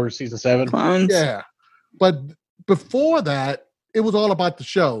 Clone Wars season 7. Clones. Yeah, but before that, it was all about the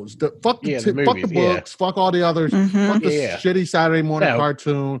shows. Fuck the books. Fuck all the others. Fuck the shitty Saturday morning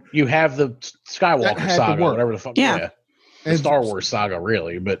cartoon. You have the Skywalker saga, whatever the fuck. Yeah. The Star Wars saga,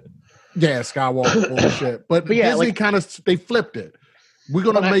 really, but Skywalker bullshit. But Disney kind of they flipped it. We're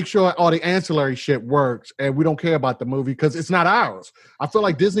going to make sure all the ancillary shit works, and we don't care about the movie because it's not ours. I feel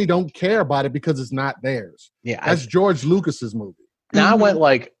like Disney don't care about it because it's not theirs. Yeah, that's George Lucas's movie. Now I went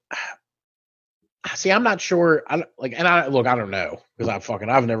like, see, I'm not sure. I don't know because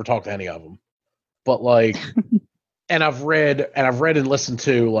I've never talked to any of them, but like, and I've read and listened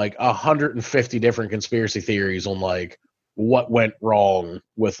to like 150 different conspiracy theories on like what went wrong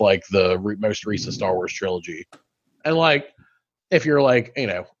with like the most recent Star Wars trilogy, and like. If you're like,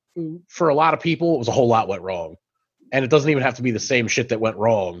 for a lot of people, it was a whole lot went wrong. And it doesn't even have to be the same shit that went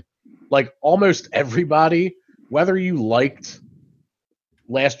wrong. Like almost everybody, whether you liked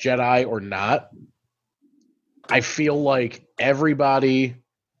Last Jedi or not, I feel like everybody,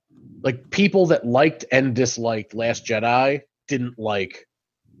 like people that liked and disliked Last Jedi didn't like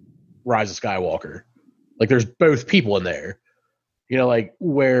Rise of Skywalker. Like there's both people in there, like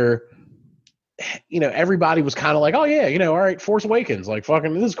where... everybody was kind of like, oh yeah, all right, Force Awakens, like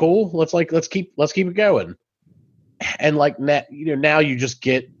fucking this is cool. Let's keep it going. And like now you just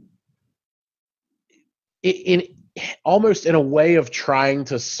get in almost in a way of trying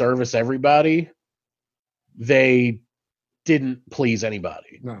to service everybody. They didn't please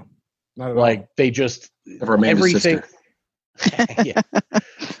anybody. No, not at all. Like they just everything. Yeah,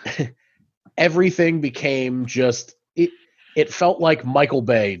 everything became just it. It felt like Michael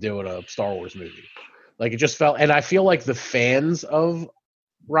Bay doing a Star Wars movie. Like it just felt, and I feel like the fans of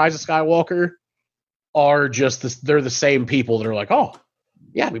Rise of Skywalker are just they're the same people that are like, oh,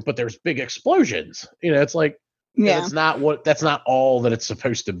 yeah, but there's big explosions. It's like, that's not all that it's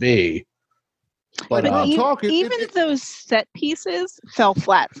supposed to be. But even those set pieces fell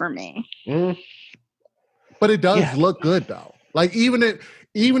flat for me. But it does look good though. Like even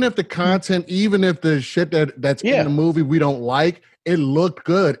if the content, even if the shit that's in the movie we don't like, it looked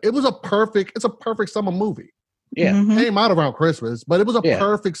good. It's a perfect summer movie. Yeah. Mm-hmm. It came out around Christmas, but it was a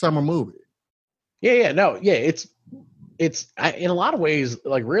perfect summer movie. Yeah. No, yeah. It's in a lot of ways,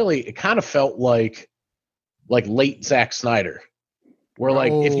 like really, it kind of felt like late Zack Snyder. Where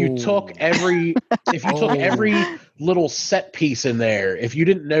like if you took every little set piece in there, if you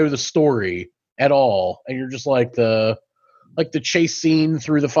didn't know the story at all, and you're just like the chase scene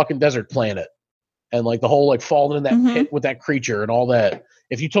through the fucking desert planet and like the whole like falling in that pit with that creature and all that.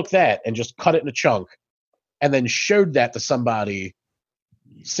 If you took that and just cut it in a chunk and then showed that to somebody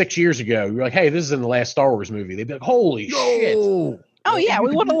 6 years ago, you're like, hey, this is in the last Star Wars movie. They'd be like, holy shit. Oh yeah,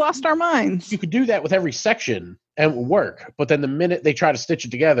 we would have lost our minds. You could do that with every section and it would work. But then the minute they try to stitch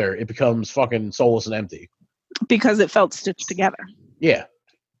it together, it becomes fucking soulless and empty. Because it felt stitched together. Yeah.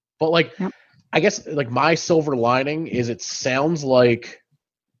 But like, I guess like my silver lining is it sounds like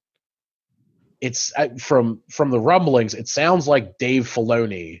it's from the rumblings. It sounds like Dave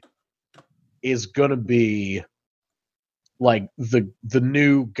Filoni is gonna be like the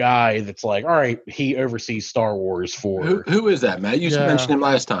new guy that's like, all right, he oversees Star Wars for. Who is that, Matt? You mentioned him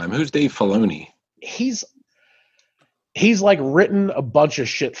last time. Who's Dave Filoni? He's like written a bunch of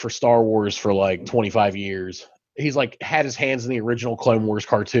shit for Star Wars for like 25 years. He's like had his hands in the original Clone Wars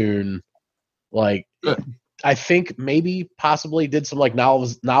cartoon. Like, I think maybe possibly did some like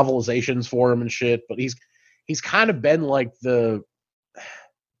novelizations for him and shit, but he's kind of been like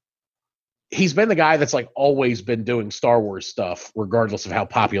he's been the guy that's like always been doing Star Wars stuff, regardless of how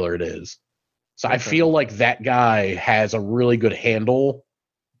popular it is. So I feel like that guy has a really good handle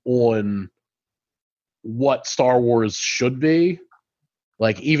on what Star Wars should be.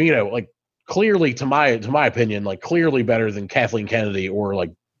 Like even, like clearly to my opinion, like clearly better than Kathleen Kennedy or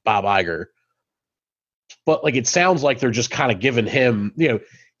like Bob Iger. But like it sounds like they're just kind of giving him,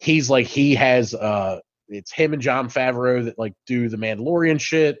 he's like he has it's him and Jon Favreau that like do the Mandalorian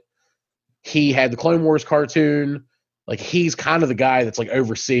shit. he had the Clone Wars cartoon. Like, he's kind of the guy that's like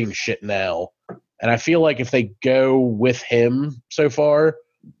overseeing shit now. And I feel like if they go with him so far,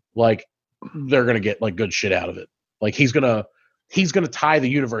 like, they're gonna get like good shit out of it. Like, he's gonna tie the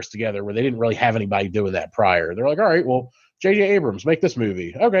universe together where they didn't really have anybody doing that prior. They're like, all right, well, J.J. Abrams, make this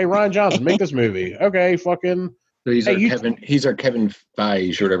movie. Okay, Rian Johnson, make this movie. Okay, fucking. So he's our Kevin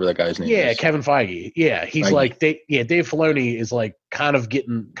Feige or whatever that guy's name is. Yeah, Kevin Feige. Yeah, he's Feige. Like, Dave Filoni is like kind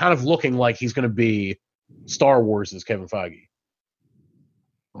of looking like he's going to be Star Wars as Kevin Feige.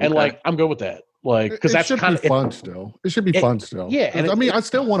 Okay. And like, I'm good with that. Like, because that's kind of fun still. It should be fun still. Yeah, and I mean, I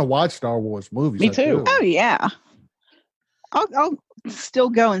still want to watch Star Wars movies. Me too. Oh yeah, I'll still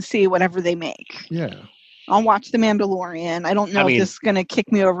go and see whatever they make. Yeah. I'll watch The Mandalorian. I don't know if this is going to kick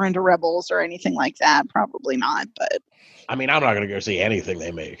me over into Rebels or anything like that. Probably not, but. I mean, I'm not going to go see anything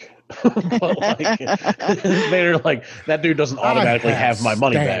they make. But like, they're like, that dude doesn't automatically have my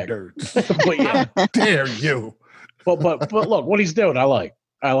money back. But yeah. How dare you? But look, what he's doing, I like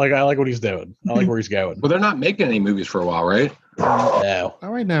what he's doing. I like where he's going. Well, they're not making any movies for a while, right? No.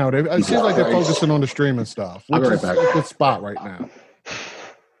 All right now. It seems like they're focusing on the streaming stuff, which is a good spot right now.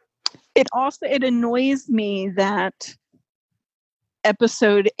 It annoys me that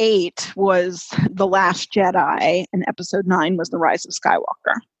episode 8 was The Last Jedi and episode 9 was The Rise of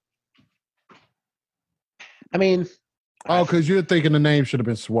Skywalker. I mean, because you're thinking the name should have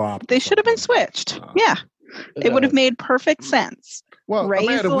been swapped. They should have been switched. Yeah. It would have made perfect sense. Well,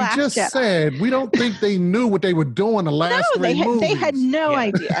 Amanda, we just said we don't think they knew what they were doing the last three movies. They had no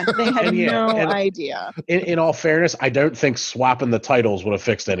idea. They had no idea. In all fairness, I don't think swapping the titles would have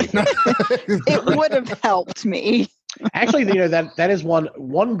fixed anything. It would have helped me. Actually, that is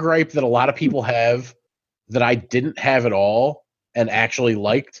one gripe that a lot of people have that I didn't have at all and actually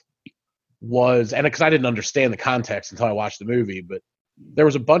liked was, and because I didn't understand the context until I watched the movie, but there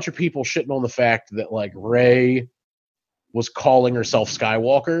was a bunch of people shitting on the fact that like Rey was calling herself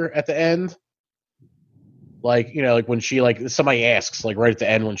Skywalker at the end. Like, like when she like somebody asks like right at the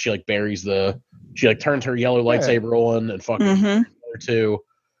end when she like buries she like turns her yellow lightsaber on and fucking her too.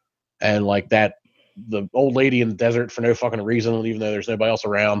 And like that the old lady in the desert for no fucking reason, even though there's nobody else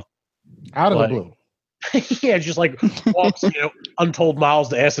around. Out of the blue. Yeah, just like walks, untold miles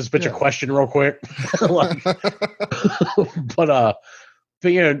to ask this bitch a question real quick. But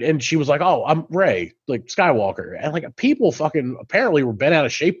and she was like, "Oh, I'm Rey, like Skywalker," and like people fucking apparently were bent out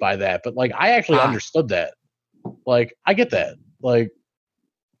of shape by that. But like, I actually understood that. Like, I get that. Like,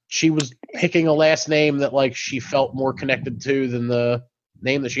 she was picking a last name that like she felt more connected to than the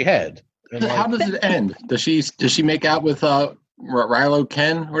name that she had. And, how does it end? Does she make out with Rilo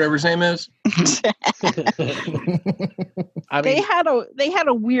Ken, whatever his name is? I mean, they had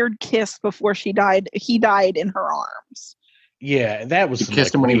a weird kiss before she died. He died in her arms. Yeah, that was. She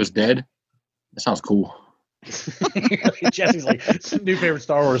kissed him when he was dead. That sounds cool. Jesse's like, it's a new favorite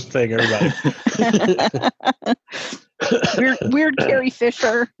Star Wars thing, everybody. weird Carrie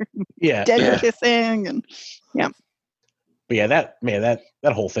Fisher. Yeah, dead kissing and yeah. But yeah,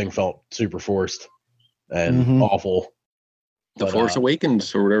 that whole thing felt super forced and awful. The Force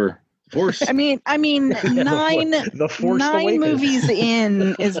Awakens or whatever. Force. I mean, 9 movies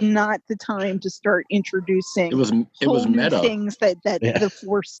in is not the time to start introducing. It was meta things that the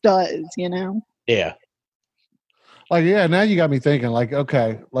Force does. Yeah. Like, now you got me thinking. Like,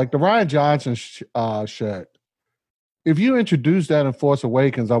 okay, like the Rian Johnson shit. If you introduce that in Force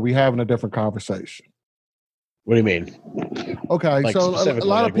Awakens, are we having a different conversation? What do you mean? Okay, like, so a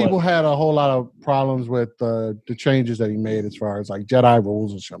lot of people had a whole lot of problems with the changes that he made as far as like Jedi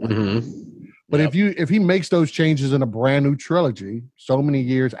rules and shit like that. But if he makes those changes in a brand new trilogy, so many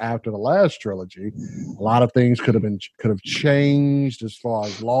years after the last trilogy, a lot of things could have changed as far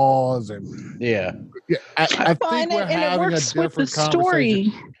as laws and I think we're having a different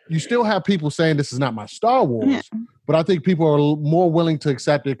conversation. You still have people saying this is not my Star Wars, but I think people are more willing to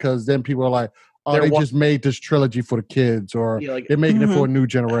accept it because then people are like, oh, they just made this trilogy for the kids, or they're making it for a new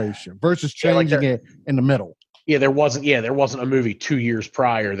generation versus changing it in the middle. Yeah, there wasn't a movie 2 years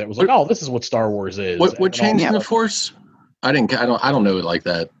prior that was like, oh, this is what Star Wars is. What changed in the Force? I don't know it like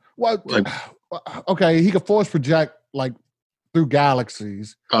that. Well, okay, he could force project like through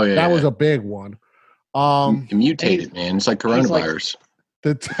galaxies. Oh yeah, that was a big one. He mutated, man. It's like coronavirus.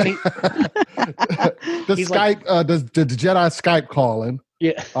 The Skype, the Jedi Skype calling.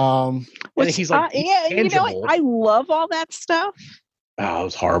 Yeah. Which, he's like, I love all that stuff. Oh, it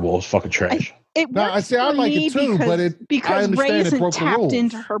was horrible. It was fucking trash. I like it too, because Rey isn't tapped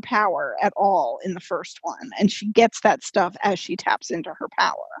into her power at all in the first one, and she gets that stuff as she taps into her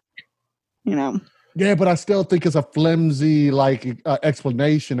power. Yeah, but I still think it's a flimsy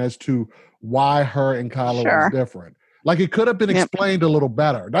explanation as to why her and Kylo was different. Like it could have been explained a little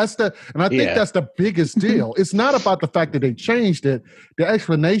better. I think that's the biggest deal. It's not about the fact that they changed it. The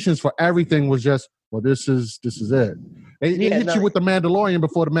explanations for everything was just, well, this is it. They hit you with the Mandalorian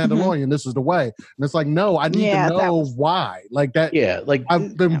before the Mandalorian. This is the way, and it's like, no, I need to know why. Like that. Yeah, like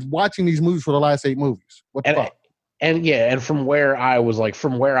I've been watching these movies for the last 8 movies. What the fuck? And from where I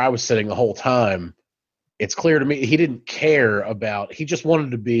was sitting the whole time, it's clear to me he didn't care about. He just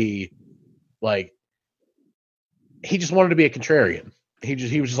wanted to be like. He just wanted to be a contrarian. He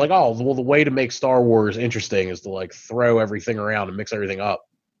was just like, oh, well, the way to make Star Wars interesting is to like throw everything around and mix everything up.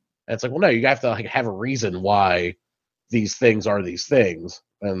 And it's like, well, no, you have to like have a reason why these things are these things,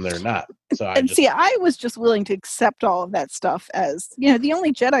 and they're not. So I was just willing to accept all of that stuff as, the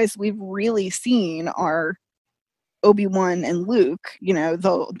only Jedis we've really seen are Obi-Wan and Luke.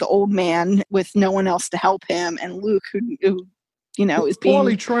 The old man with no one else to help him, and Luke who is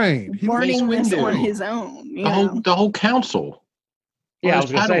poorly trained, learning this on his own. The whole council. Yeah, I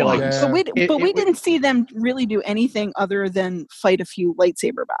was gonna say but we didn't see them really do anything other than fight a few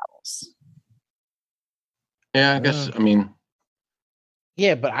lightsaber battles. Yeah, I guess. I mean,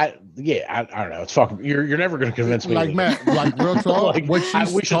 yeah, but I don't know. It's fucking. You're never going to convince me. Like Matt, like real talk. Like, what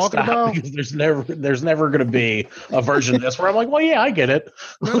she's talking about? Because there's never going to be a version of this where I'm like, well, yeah, I get it.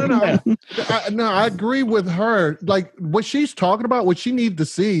 No. I agree with her. Like what she's talking about, what she needed to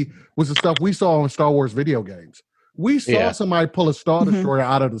see was the stuff we saw in Star Wars video games. We saw somebody pull a Star Destroyer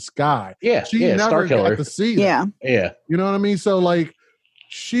out of the sky. Yeah, she never got to see that. Yeah. You know what I mean? So like,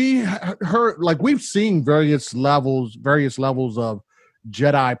 we've seen various levels of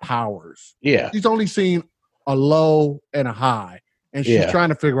Jedi powers. Yeah. She's only seen a low and a high, and she's trying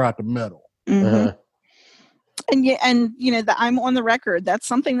to figure out the middle. Mm-hmm. And I'm on the record. That's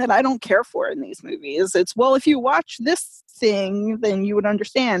something that I don't care for in these movies. It's, well, if you watch this thing, then you would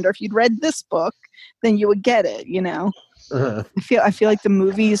understand, or if you'd read this book, then you would get it. I feel like the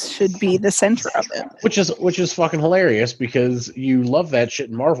movies should be the center of it. Which is fucking hilarious because you love that shit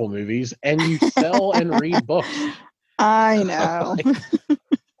in Marvel movies and you sell and read books. I know.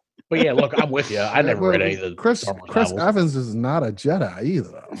 But yeah, look, I'm with you. I never read any of the Chris Evans is not a Jedi either,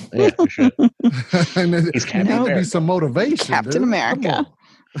 though. Yeah, for sure. And he's Captain America. Be some motivation. Captain America.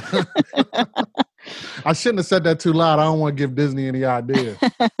 I shouldn't have said that too loud. I don't want to give Disney any ideas.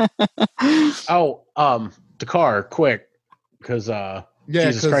 Dakar, quick, because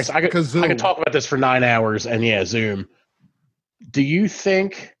Jesus Christ, I could talk about this for 9 hours, and Zoom. Do you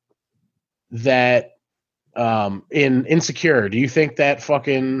think that in Insecure, do you think that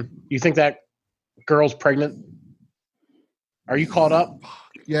girl's pregnant? Are you caught up?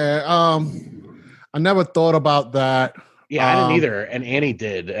 Yeah, I never thought about that. Yeah, I didn't either, and Annie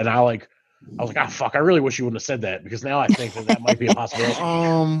did, and I was like, oh fuck, I really wish you wouldn't have said that, because now I think that might be a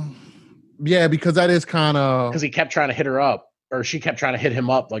possibility. Yeah, because that is kind of because he kept trying to hit her up, or she kept trying to hit him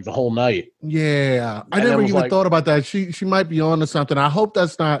up like the whole night. Yeah, I never even thought about that. She might be on to something. I hope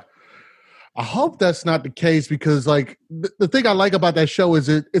that's not the case, because like the thing I like about that show is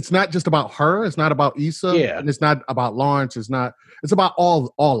it's not just about her. It's not about Issa. And it's not about Lawrence. It's about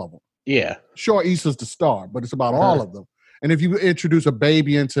all of them. Yeah. Sure, Issa's the star, but it's about all of them. And if you introduce a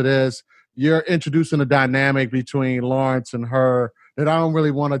baby into this, you're introducing a dynamic between Lawrence and her that I don't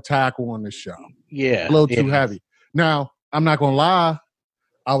really want to tackle on this show. Yeah. A little too heavy. Now, I'm not going to lie.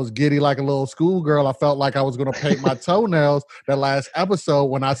 I was giddy like a little schoolgirl. I felt like I was going to paint my toenails that last episode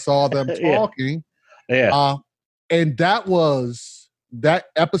when I saw them talking. Yeah. And that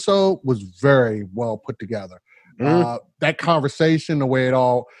episode was very well put together. That conversation, the way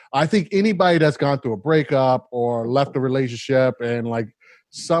I think anybody that's gone through a breakup or left a relationship and like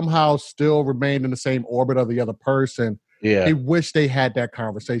somehow still remained in the same orbit of the other person, they wish they had that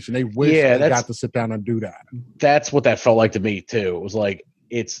conversation. They wish they got to sit down and do that. That's what that felt like to me too. It was like,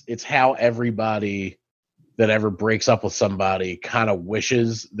 it's how everybody that ever breaks up with somebody kind of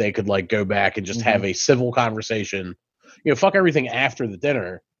wishes they could like go back and just have a civil conversation. Fuck everything after the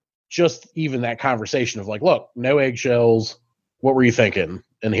dinner. Just even that conversation of like, look, no eggshells. What were you thinking?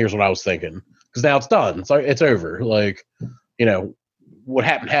 And here's what I was thinking. Because now it's done. It's over. Like, what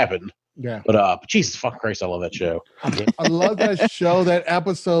happened. Yeah. But Jesus fucking Christ, I love that show. I love that show. That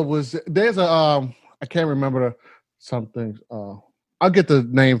episode was I can't remember something. I'll get the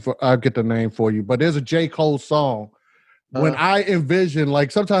name for you, but there's a J. Cole song. When I envision,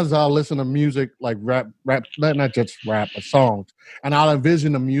 like sometimes I'll listen to music like rap, not just rap, but songs, and I'll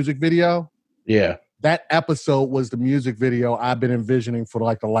envision a music video. Yeah. That episode was the music video I've been envisioning for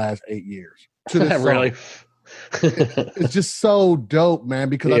like the last 8 years. To this really? It's just so dope, man,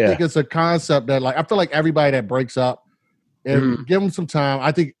 because I think it's a concept that like I feel like everybody that breaks up, and give them some time.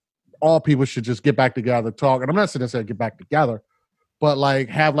 I think all people should just get back together, talk. And I'm not saying get back together, but like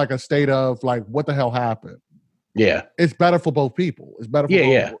have like a state of like, what the hell happened? Yeah. It's better for both people. It's better for both.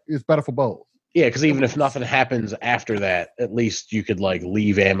 Yeah. It's better for both. Yeah, because even if nothing happens after that, at least you could like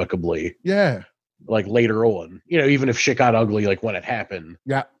leave amicably. Yeah. Like later on, even if shit got ugly, like when it happened.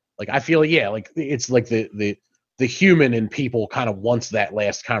 Yeah. Like I feel, like it's like the human in people kind of wants that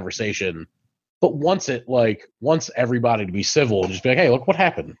last conversation, but wants everybody to be civil and just be like, hey, look what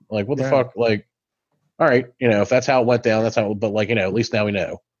happened. Like what the fuck? Like, all right, if that's how it went down, that's how. But like, at least now we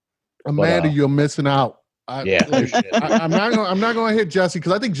know. Amanda, you're missing out. I'm not going to hit Jesse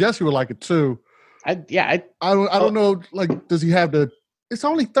because I think Jesse would like it too. I don't know. Like, does he have the? It's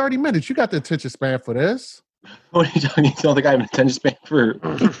only 30 minutes. You got the attention span for this. What are you talking? You don't think I have an attention span for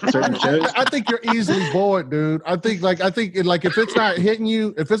certain shows? I think you're easily bored, dude. I think if it's not hitting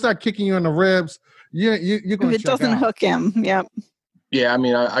you, if it's not kicking you in the ribs, you're going to. If it doesn't hook him, yep. Yeah, I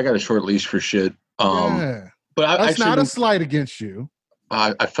mean, I got a short leash for shit. But that's not a slight against you.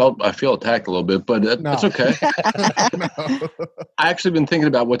 I feel attacked a little bit, but that's okay. No. I actually been thinking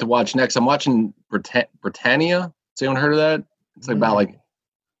about what to watch next. I'm watching Britannia. Has anyone heard of that? It's like about like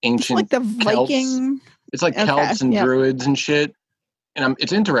ancient. It's like the Viking. Celts. It's like Celts and Druids and shit. And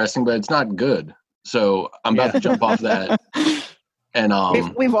it's interesting, but it's not good. So I'm about to jump off that.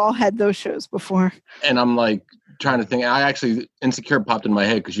 And we've all had those shows before. And I'm like trying to think. I actually Insecure popped in my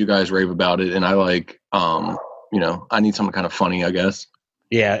head because you guys rave about it, and I like I need something kind of funny, I guess.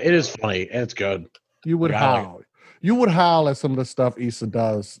 Yeah, it is funny and it's good. You would howl. You would howl at some of the stuff Issa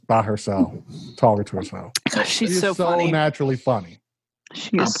does by herself, talking to herself. She's so funny. Naturally funny.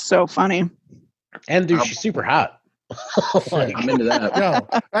 She is so funny. And dude, she's super hot. I'm into that.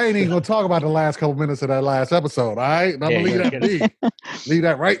 Yo, I ain't even gonna talk about the last couple minutes of that last episode. All right, I'm gonna leave that be. Leave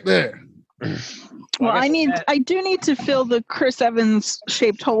that right there. Well, I do need to fill the Chris Evans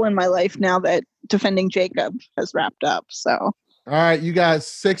shaped hole in my life now that Defending Jacob has wrapped up. So, all right, you got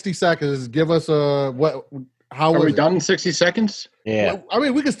 60 seconds. Give us how are we done in 60 seconds? Yeah. Well, I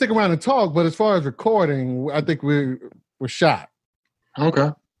mean, we can stick around and talk, but as far as recording, I think we're shot. Okay.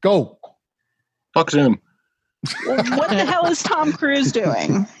 Go. Fuck Zoom. Well, what the hell is Tom Cruise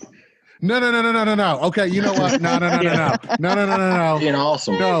doing? No. Okay, you know what? No. Being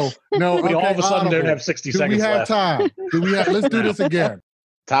awesome. No. We all of a sudden don't have 60 seconds left. Do we have time? Let's do this again.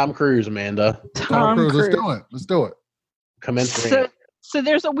 Tom Cruise, Amanda. Tom Cruise. Let's do it. Commensurate. So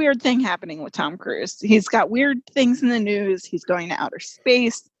there's a weird thing happening with Tom Cruise. He's got weird things in the news. He's going to outer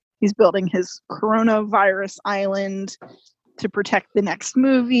space. He's building his coronavirus island to protect the next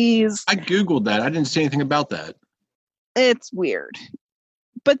movies. I Googled that. I didn't see anything about that. It's weird.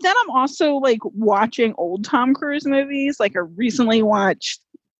 But then I'm also like watching old Tom Cruise movies. Like I recently watched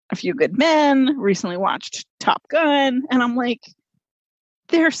A Few Good Men, recently watched Top Gun, and I'm like,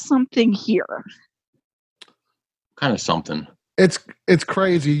 there's something here. Kind of something. It's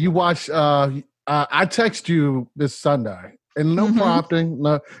crazy. You watch I text you this Sunday and no prompting.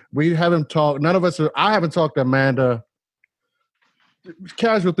 No, we haven't talked. None of us I haven't talked to Amanda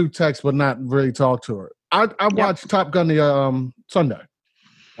casual through text, but not really talked to her. I watched Top Gun the Sunday.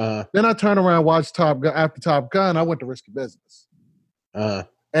 Then I turned around and watched Top Gun. After Top Gun, I went to Risky Business.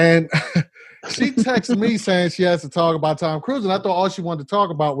 And she texted me saying she has to talk about Tom Cruise, and I thought all she wanted to talk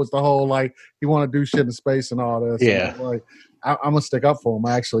about was the whole like he want to do shit in space and all this. Yeah, and like I'm gonna stick up for him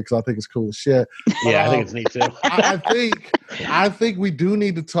actually because I think it's cool as shit. Yeah, I think it's neat too. I think we do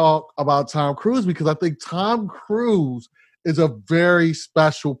need to talk about Tom Cruise because I think Tom Cruise is a very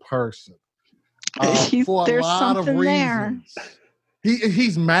special person for a lot of reasons.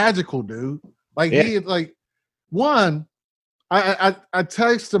 He's magical, dude. Like he is like one. I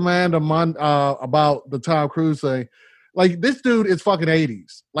texted Amanda about the Tom Cruise thing. Like this dude is fucking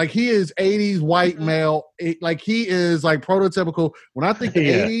 80s. Like he is 80s white male. Like he is like prototypical. When I think the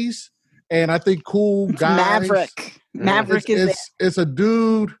 80s and I think cool guys, Maverick it's a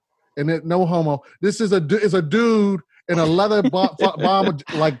dude and no homo. This is a dude in a leather bomber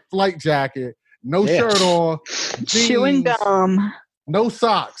like flight jacket, no shirt on, jeans, chewing gum, no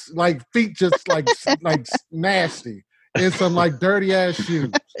socks, like feet just like nasty. And some like dirty ass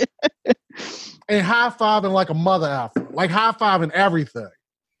shoes. And high-fiving like a mother effer. Like high-fiving everything.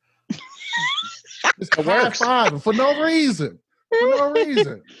 Just high-fiving for no reason.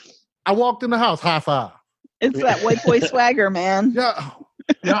 I walked in the house, high five. It's that white boy swagger, man. Yeah.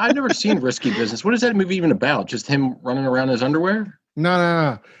 I've never seen Risky Business. What is that movie even about? Just him running around in his underwear?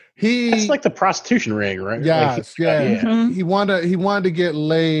 No. It's like the prostitution ring, right? Yes, He wanted to get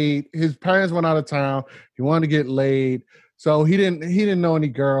laid. His parents went out of town. He wanted to get laid. So he didn't know any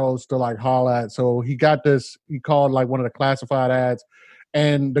girls to like holler at. So he got this, he called like one of the classified ads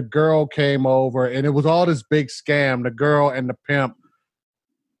and the girl came over, and it was all this big scam. The girl and the pimp.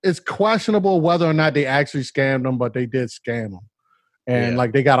 It's questionable whether or not they actually scammed him, but they did scam him. And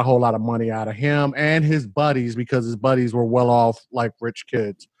like they got a whole lot of money out of him and his buddies because his buddies were well off, like rich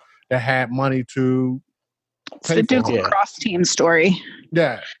kids that had money to. It's the Duke Lacrosse team story.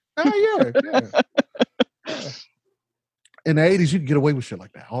 Yeah. Oh, yeah. In the 80s, you could get away with shit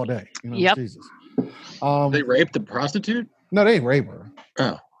like that all day. You know, Jesus. They raped the prostitute? No, they ain't rape her.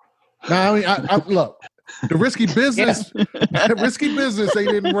 Oh. No, I mean, I look. The risky business, risky business. They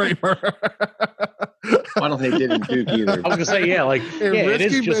didn't rape her. I don't think they did in Duke either. I was gonna say, it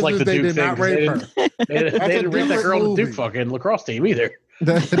is just like the Duke thing. They didn't rape that girl in the Duke fucking lacrosse team either.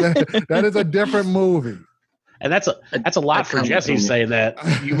 That is a different movie. And that's a lot for Jesse saying that.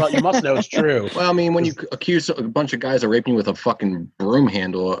 You must know it's true. Well, I mean, when you accuse a bunch of guys of raping you with a fucking broom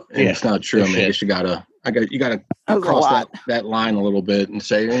handle, and it's not true. I mean, I guess you gotta cross that line a little bit and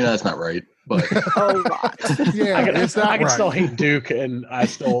say, that's not right. But yeah, I can still hate Duke, and I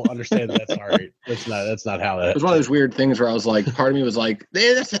still understand that's all right. That's not how that. It was one of those weird things where I was like, part of me was like,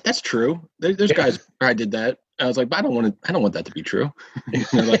 that's true. There's guys probably did that. I was like, but I don't want that to be true.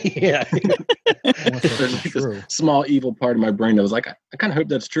 Like, there's like this small evil part of my brain that was like, I kind of hope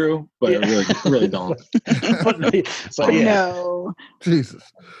that's true, but I really don't. No, Jesus,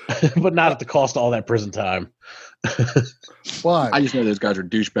 but not at the cost of all that prison time. Why? I just know those guys are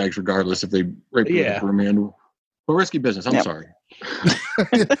douchebags regardless if they rape a broom handle. But risky business. I'm sorry.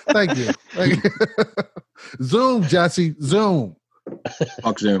 Thank you. Zoom, Jesse. Zoom.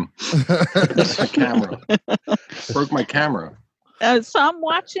 Fuck Zoom. My camera. Broke my camera. So I'm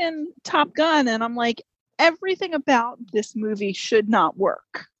watching Top Gun and I'm like, everything about this movie should not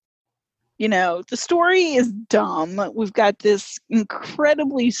work. The story is dumb. We've got this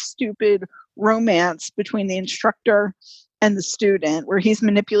incredibly stupid romance between the instructor and the student where he's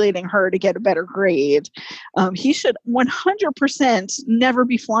manipulating her to get a better grade. He should 100% never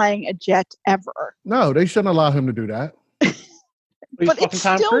be flying a jet ever. No, they shouldn't allow him to do that. But it's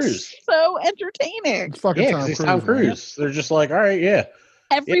still so entertaining. It's fucking Tom Cruise. They're just like, all right,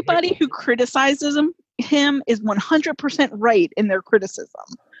 Everybody who criticizes him is 100% right in their criticism.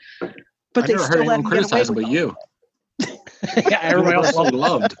 But they still let him criticize him, but you. Everybody else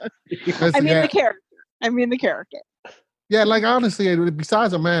loved. I mean the character. Yeah, like honestly,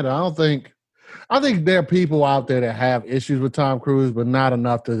 besides Amanda, I think there are people out there that have issues with Tom Cruise, but not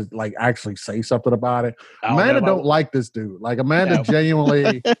enough to like actually say something about it. Amanda don't like this dude. Like Amanda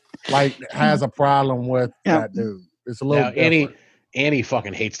genuinely like has a problem with that dude. It's a little Annie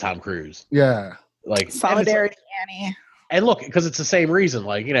fucking hates Tom Cruise. Yeah. Like solidarity, Annie. And look, because it's the same reason.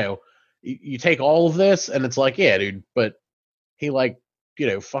 Like, you take all of this and it's like, yeah, dude, but he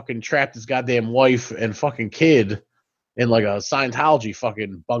fucking trapped his goddamn wife and fucking kid in like a Scientology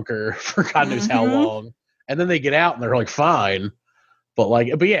fucking bunker for God knows how long. And then they get out and they're like, fine. But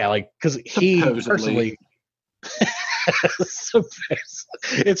yeah, like, cause he personally,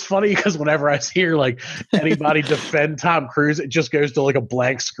 it's funny because whenever I hear like anybody defend Tom Cruise, it just goes to like a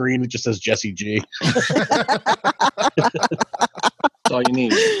blank screen. It just says Jesse G. That's all you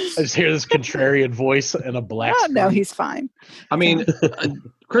need. I just hear this contrarian voice and a black screen. No, he's fine. I mean,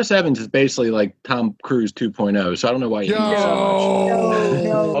 Chris Evans is basically like Tom Cruise 2.0, so I don't know why you need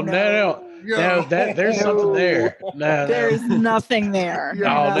so much. No, there's something there. No, there's nothing there.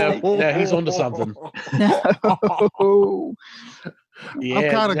 No, he's onto something. No. Yeah, I'm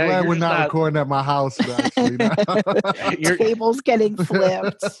kind of glad we're not recording at my house. Actually, table's getting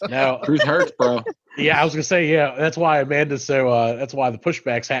flipped. No, Cruise hurts, bro. Yeah, I was gonna say, that's why Amanda's so. That's why the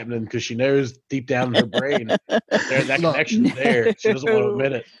pushback's happening because she knows deep down in her brain that connection's there. She doesn't want to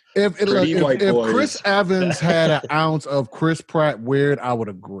admit it. If Chris Evans had an ounce of Chris Pratt weird, I would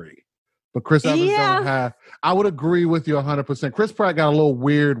agree. But Chris Evans don't have. I would agree with you 100%. Chris Pratt got a little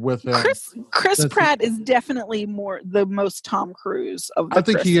weird with him. Chris Pratt is definitely the most Tom Cruise of the I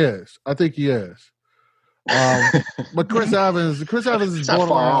think he is. But Chris Evans is not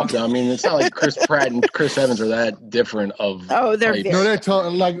far off. Though. I mean, it's not like Chris Pratt and Chris Evans are that different. They're very they're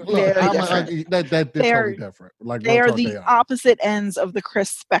totally different. They're totally different. Like they are the opposite ends of the Chris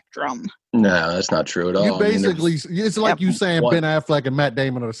spectrum. No, that's not true at all. You basically, it's like you saying Ben Affleck and Matt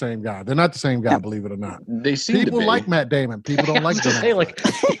Damon are the same guy. They're not the same guy, believe it or not. They seem people to be. like Matt Damon. People don't like Ben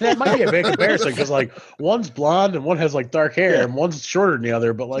Affleck. That might be a big comparison because like one's blonde and one has like dark hair and one's shorter than the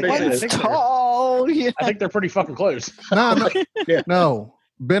other. But like one's tall. I think they're pretty fucking close. No.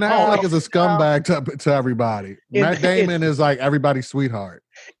 Ben Affleck is a scumbag to everybody. Matt Damon is like everybody's sweetheart.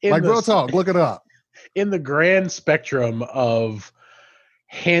 Like real talk, look it up. In the grand spectrum of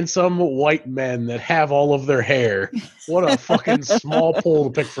handsome white men that have all of their hair. What a fucking small pool to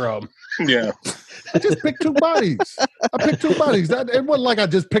pick from. Yeah. I just picked two bodies. That it wasn't like I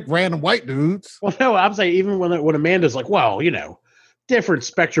just picked random white dudes. Well, no, I'm saying even when Amanda's like, well, different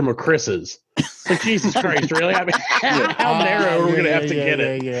spectrum of Chris's. Like, Jesus Christ, really? I mean, how narrow are we going to have to get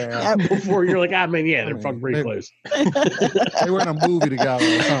it? Yeah. Before you're like, they're fucking pretty close. They were in a movie together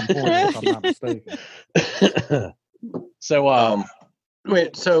at some point, if I'm not mistaken. So,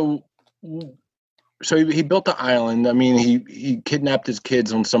 wait, so he built the island. I mean, he kidnapped his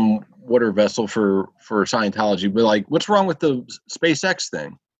kids on some water vessel for Scientology. But like, what's wrong with the SpaceX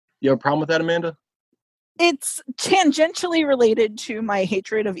thing? You have a problem with that, Amanda? It's tangentially related to my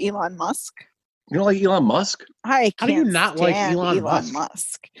hatred of Elon Musk. You don't like Elon Musk? I can't How do you not like Elon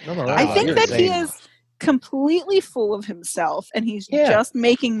Musk? I think that he is completely full of himself, and he's just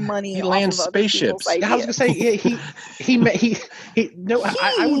making money. He lands spaceships. I was gonna say,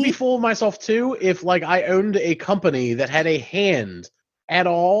 I would be full of myself too if like I owned a company that had a hand at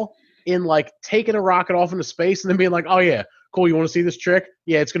all in like taking a rocket off into space and then being like, oh yeah, cool, you want to see this trick?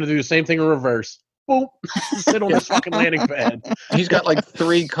 Yeah, it's gonna do the same thing in reverse. Boom. Sit on this fucking landing pad. He's got like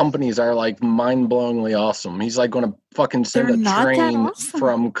 3 companies that are like mind-blowingly awesome. He's like going to fucking send a train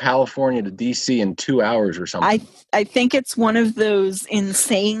from California to DC in 2 hours or something. I think it's one of those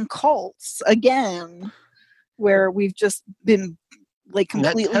insane cults again, where we've just been like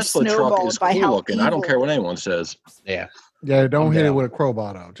completely that Tesla snowballed truck is by cool how looking. I don't care what anyone says. Yeah. Yeah, don't hit it with a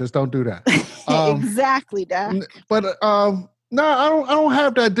crowbar though. Just don't do that. Exactly, Dak. But no, I don't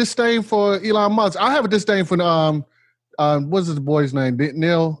have that disdain for Elon Musk. I have a disdain for what's his boy's name?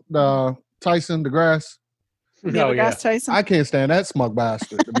 Neil Tyson deGrasse. Neil deGrasse Tyson. I can't stand that smug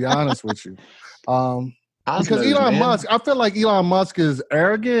bastard, to be honest with you. Because Elon Musk, I feel like Elon Musk is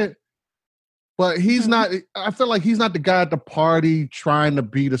arrogant, but he's not. I feel like he's not the guy at the party trying to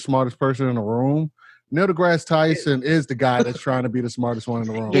be the smartest person in the room. Neil deGrasse Tyson is the guy that's trying to be the smartest one in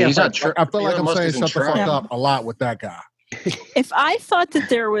the room. Yeah, he's not. I feel like I'm saying shut the fuck up a lot with that guy. If I thought that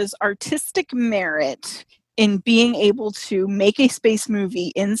there was artistic merit in being able to make a space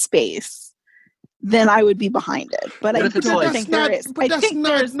movie in space, then I would be behind it. But I don't think there is. I think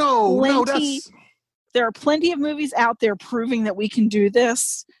there's plenty. There are plenty of movies out there proving that we can do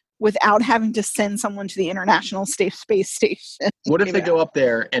this without having to send someone to the International Space Station. What if they go up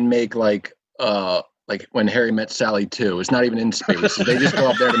there and make like When Harry Met Sally 2? It's not even in space. They just go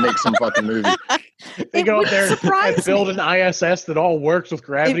up there to make some fucking movie. They go up there and build an ISS that all works with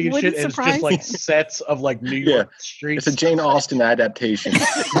gravity and shit, and it's just like sets of like New York streets. It's a Jane Austen adaptation.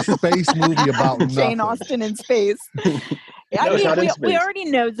 Space movie about nothing. Jane Austen in space. We already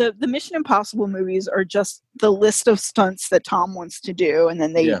know the Mission Impossible movies are just the list of stunts that Tom wants to do, and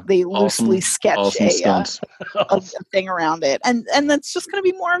then they loosely sketch a thing around it, and that's just going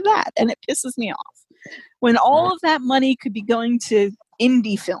to be more of that, and it pisses me off. When all of that money could be going to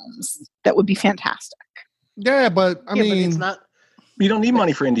indie films, that would be fantastic. Yeah, but I mean, it's not. You don't need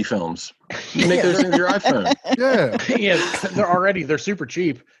money for indie films. You make those things with your iPhone. They're super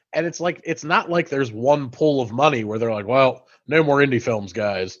cheap, and it's not like there's one pool of money where they're like, well, no more indie films,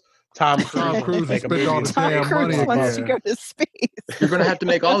 guys. Tom Cruise make a movie. Wants to go to space. You're going to have to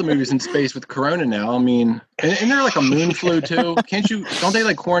make all the movies in space with Corona now. I mean, isn't there like a moon flu too? Don't they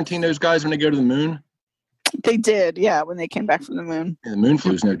like quarantine those guys when they go to the moon? They did, yeah, when they came back from the moon. Yeah, the moon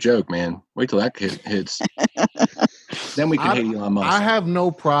flu's no joke, man. Wait till that hits. Then we can hate Elon Musk. I have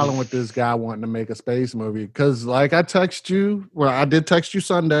no problem with this guy wanting to make a space movie because, like, I did text you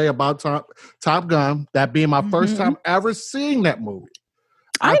Sunday about Top Gun, that being my first time ever seeing that movie.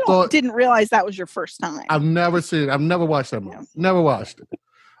 I didn't realize that was your first time. I've never seen it. I've never watched that movie. Yeah. Never watched it.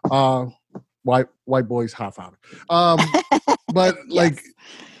 White boys high five. But yes. Like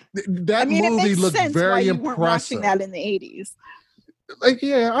that movie looked very impressive. Weren't watching that in the 80s. Like,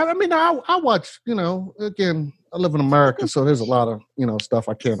 yeah, I mean, I watch. Again, I live in America, so there's a lot of stuff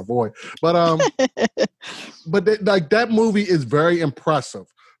I can't avoid. But like that movie is very impressive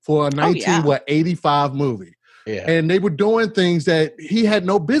for a 1985 movie. Yeah. And they were doing things that he had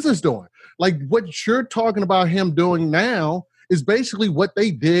no business doing. Like what you're talking about him doing now is basically what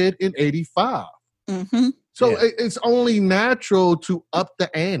they did in 85. Mm-hmm. So it's only natural to up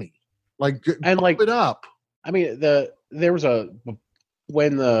the ante. Like, and bump it up. I mean, there was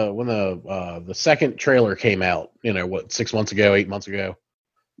when the second trailer came out, 6 months ago, 8 months ago.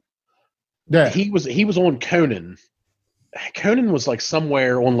 Yeah. He was on Conan. Conan was like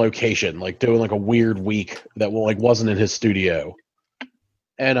somewhere on location, like doing like a weird week that wasn't in his studio.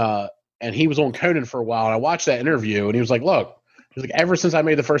 And he was on Conan for a while, and I watched that interview, and he was like, look, ever since I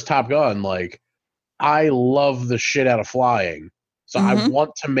made the first Top Gun, like, I love the shit out of flying. So I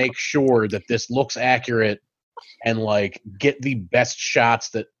want to make sure that this looks accurate and like get the best shots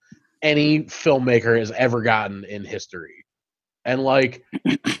that any filmmaker has ever gotten in history. And like,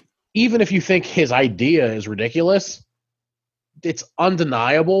 even if you think his idea is ridiculous, it's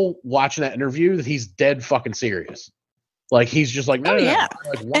undeniable watching that interview that he's dead fucking serious. Like he's just like, no, yeah.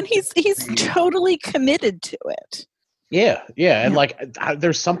 Like, and he's totally committed to it. Yeah. And like,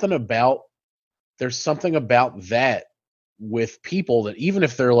 there's something about that with people that even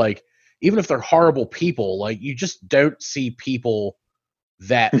if they're horrible people, like you just don't see people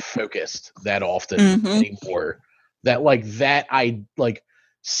that focused that often anymore. That like that I like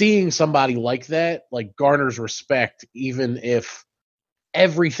seeing somebody like that like garners respect, even if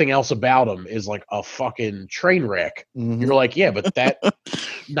everything else about him is like a fucking train wreck. You're like, yeah, but that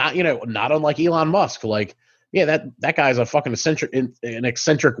not unlike Elon Musk. Like, yeah, that guy's a fucking an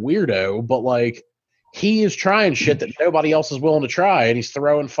eccentric weirdo, but like he is trying shit that nobody else is willing to try, and he's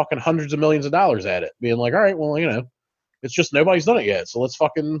throwing fucking hundreds of millions of dollars at it, being like, all right, well, it's just nobody's done it yet, so let's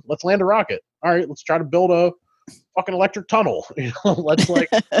land a rocket. All right, let's try to build a fucking electric tunnel. Let's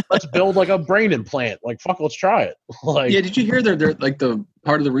build like a brain implant. Like, fuck, let's try it. Like, yeah, did you hear they're like the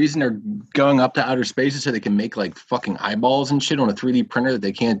part of the reason they're going up to outer space is so they can make like fucking eyeballs and shit on a 3D printer that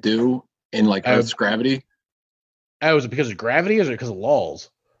they can't do in like Earth's gravity? Oh, is it because of gravity or is it because of laws?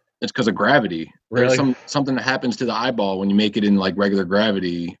 It's because of gravity. Really? There's something that happens to the eyeball when you make it in like regular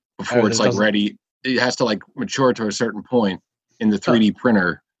gravity before it's like ready. It has to like mature to a certain point in the 3D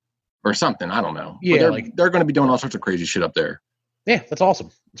printer or something. I don't know. Yeah, they're going to be doing all sorts of crazy shit up there. Yeah, that's awesome.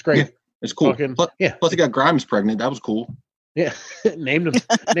 It's great. Yeah, it's cool. Plus, he got Grimes pregnant. That was cool. Yeah, name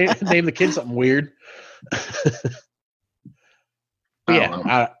the kid something weird. I'm down.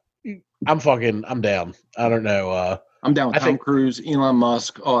 I don't know. I'm down with Tom Cruise, Elon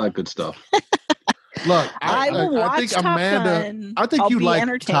Musk, all that good stuff. Look, I think Amanda. Gun. I think you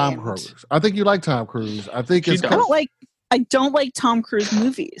like Tom Cruise. I think you like Tom Cruise. I think it's. I don't like Tom Cruise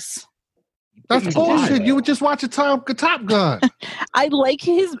movies. That's bullshit. You would just watch a Top Gun. I like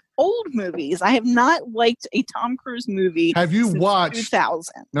his old movies. I have not liked a Tom Cruise movie. Have you watched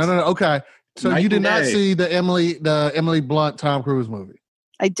 2000? No. Okay, so you did not see the Emily Blunt Tom Cruise movie.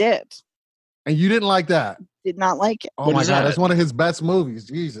 I did, and you didn't like that. Did not like it. Oh my god, that's one of his best movies.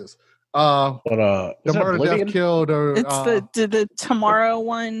 Jesus. The Murder, Death, Killed, or it's the Tomorrow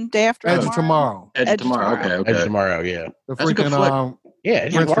one, Day After Edge of Tomorrow. Edge of Tomorrow. Okay. Edge of Tomorrow. Yeah. The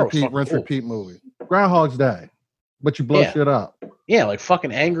freaking rinse repeat movie. Groundhog's Day, but you blow shit up. Yeah, like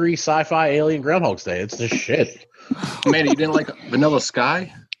fucking angry sci-fi alien Groundhog's Day. It's just shit. Man, you didn't like Vanilla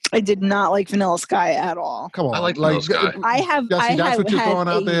Sky? I did not like Vanilla Sky at all. Come on, I like Vanilla Sky. That's what you're throwing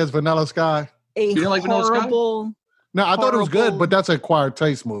out there is Vanilla Sky. You didn't like Vanilla Sky? No, I thought it was good, but that's an acquired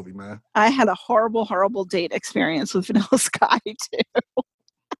taste movie, man. I had a horrible date experience with Vanilla Sky too.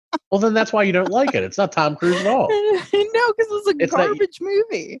 Well, then that's why you don't like it. It's not Tom Cruise at all. No, because it's a garbage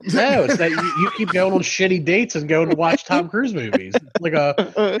movie. No, it's that you keep going on shitty dates and going to watch Tom Cruise movies. It's like a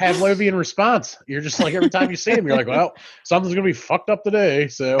Pavlovian response. You're just like, every time you see him, you're like, well, something's going to be fucked up today.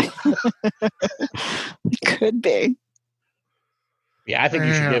 So could be. Yeah, I think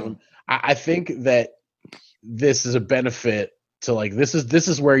you should give him. I think that this is a benefit to like this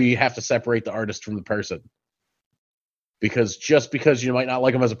is where you have to separate the artist from the person. Because just because you might not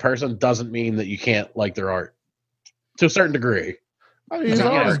like them as a person doesn't mean that you can't like their art to a certain degree. I mean, his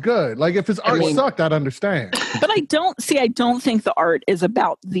art is good. Like if his art sucked, I'd understand. But I don't think the art is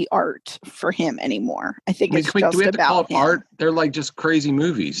about the art for him anymore. I think it's just do we have about to call it art? They're like just crazy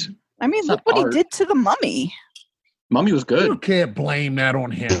movies. I mean, look what he did to the Mummy. Mummy was good. You can't blame that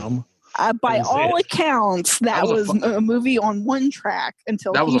on him. By all accounts, that was a movie on one track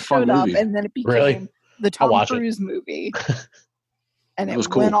until he showed up, and then it became the Tom Cruise movie. And it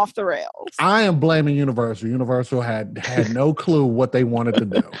cool. went off the rails. I am blaming Universal. Universal had no clue what they wanted to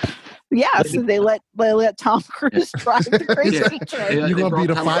do. Yeah, so they let Tom Cruise drive the crazy train. You're gonna be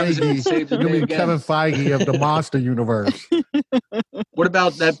the Feige. You're gonna be Kevin Feige of the monster universe. What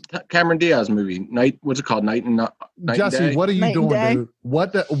about that Cameron Diaz movie? What's it called? Night and Jesse, Day? what are you doing, dude?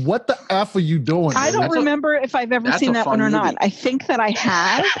 What the F are you doing? I don't remember if I've ever seen that one or not. I think that I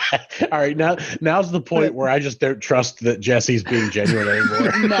have. All right, now's the point where I just don't trust that Jesse's being genuine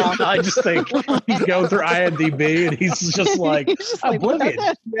anymore. No. I just think he's going through IMDb and he's just like, Oblivion.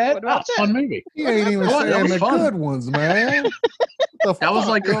 That's a fun movie. He ain't even saying the good ones, man. That was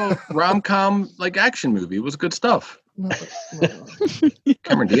like a rom-com like action movie. It was good stuff.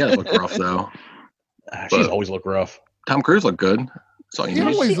 Cameron Diaz looked rough though. She's always looked rough. Tom Cruise looked good. That's all you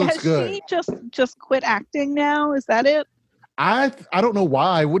need. Has she just quit acting now? Is that it? I don't know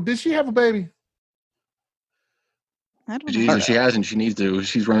why. Did she have a baby? I don't know. She hasn't. She needs to.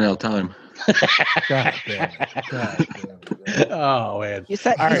 She's running out of time. God damn it. Oh man! You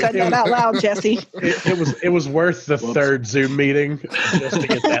said that out loud, Jesse. It was worth the third Zoom meeting just to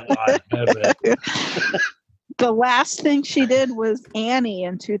get that line. That's it. The last thing she did was Annie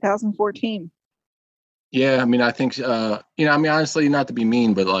in 2014. Yeah, I mean, I think honestly, not to be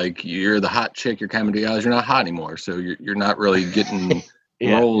mean, but like you're the hot chick, you're Cameron Diaz, you're not hot anymore, so you're not really getting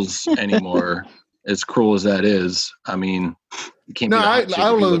roles anymore. As cruel as that is, I mean, you can't.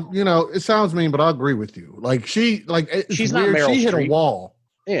 It sounds mean, but I agree with you. Like she's not weird. Meryl She hit Streep. A wall.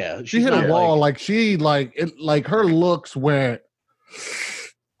 Yeah, she hit a wall. Like her looks went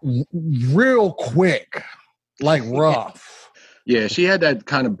real quick, like rough. Yeah, she had that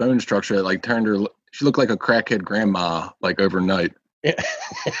kind of bone structure that like turned her. She looked like a crackhead grandma, like overnight.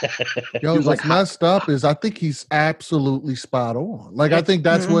 Yo, what's messed up is I think he's absolutely spot on. Like I think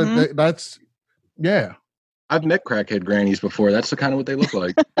that's what that's. Yeah. I've met crackhead grannies before. That's the kind of what they look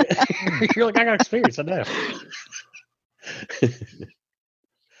like. You're like, I got experience. I know.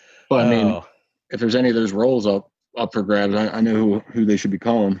 But I mean, if there's any of those roles up for grabs, I know who they should be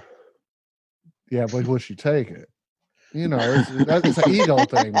calling. Yeah, but will she take it? You know, it's an ego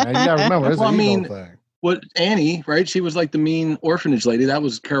thing, man. You gotta remember, it's an ego thing. What Annie, right? She was like the mean orphanage lady. That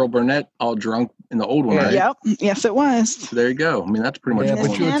was Carol Burnett, all drunk in the old one, right? Yep. Yes, it was. So there you go. I mean, that's pretty much. Yeah,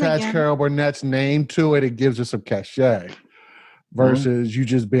 but you attach Carol Burnett's name to it, it gives it some cachet. Versus you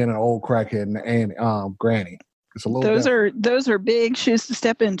just being an old crackhead and granny. It's a little. Those are big shoes to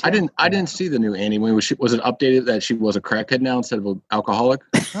step into. I didn't see the new Annie. Was it updated that she was a crackhead now instead of an alcoholic?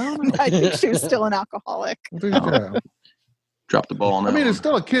 I think she was still an alcoholic. Drop the ball on that. I mean, it's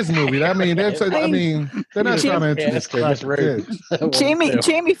still a kids movie. I mean, they're not trying to introduce kids.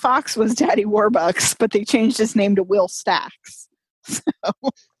 Jamie Foxx was Daddy Warbucks, but they changed his name to Will Stacks. So.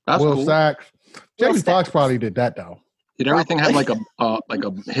 That's Will cool. Stacks. Jamie Foxx probably did that though. Did everything have like a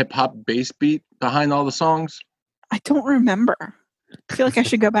hip hop bass beat behind all the songs? I don't remember. I feel like I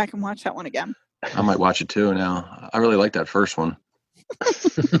should go back and watch that one again. I might watch it too now. I really like that first one.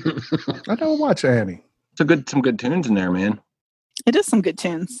 I don't watch Annie. Some good tunes in there, man. It is some good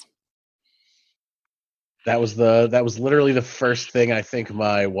tunes. That was literally the first thing I think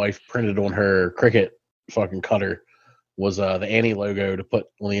my wife printed on her Cricut fucking cutter was the Annie logo to put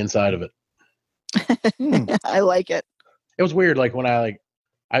on the inside of it. I like it. It was weird, like when I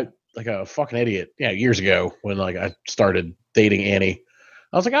like a fucking idiot, years ago when like I started dating Annie.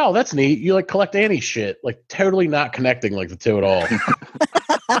 I was like, oh, that's neat. You like collect Annie shit. Like totally not connecting like the two at all.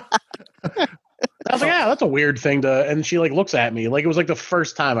 I was like, yeah, that's a weird thing to. And she like looks at me like it was like the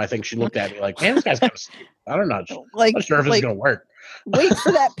first time I think she looked at me like, man, this guy's kind of. I don't know. I'm not sure if this is gonna work. Wait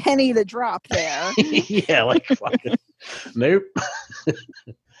for that penny to drop there. Yeah, like fucking. Nope.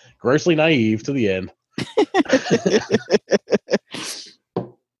 Grossly naive to the end.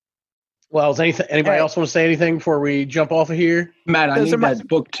 Well, does anybody else want to say anything before we jump off of here? Matt, I need that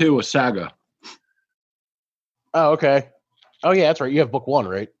book 2 of Saga. Oh, okay. Oh, yeah, that's right. You have book 1,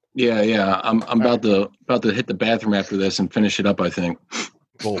 right? Yeah. I'm about to hit the bathroom after this and finish it up, I think.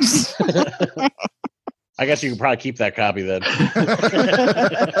 Cool. I guess you can probably keep that copy then.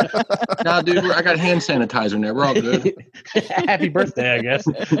 Nah, dude, I got hand sanitizer in there. We're all good. Happy birthday, I guess.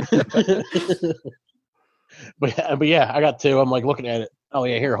 But yeah, I got 2. I'm like looking at it. Oh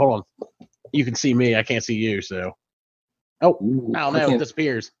yeah, here, hold on. You can see me. I can't see you. So, I don't know. It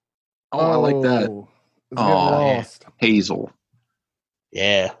disappears. Oh, I like that. Oh, lost. Hazel.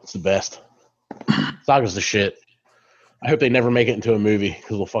 Yeah, it's the best. Saga's the shit. I hope they never make it into a movie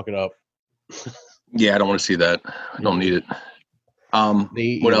because they'll fuck it up. Yeah, I don't want to see that. I don't need it.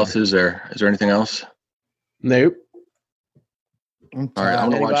 What else is there? Is there anything else? Nope. All right,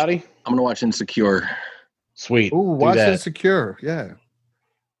 I'm gonna watch Insecure. Sweet. Ooh, watch Insecure. Yeah.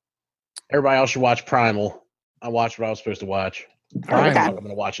 Everybody else should watch Primal. I watched what I was supposed to watch. I'm going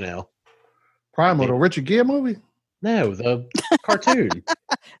to watch now. Primal, the Richard Gere movie? No, the cartoon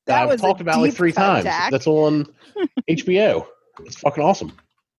that I've talked about like 3 times. That's on HBO. It's fucking awesome.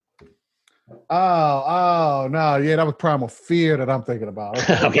 Oh, no. Yeah, that was Primal Fear that I'm thinking about.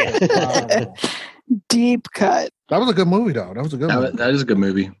 Okay. Deep cut. That was a good movie, though. That was a good movie. That is a good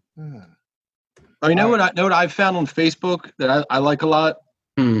movie. Yeah. Oh, you know what I found on Facebook that I like a lot?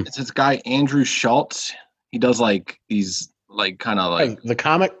 It's this guy Andrew Schultz. He does these kind of like the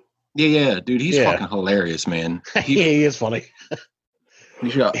comic. Yeah, dude, he's fucking hilarious, man. He is funny.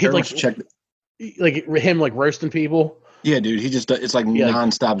 You should check. Like him, like roasting people. Yeah, dude, he just it's like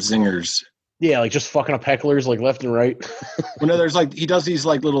nonstop zingers. Yeah, like just fucking up hecklers like left and right. Well, no, there's he does these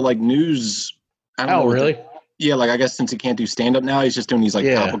like little like news. Oh, really? Yeah, like I guess since he can't do stand up now, he's just doing these like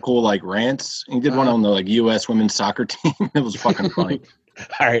topical like rants. He did one on the like U.S. women's soccer team. It was fucking funny.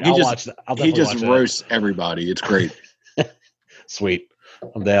 All right, I'll watch that. He just roasts everybody. It's great. Sweet,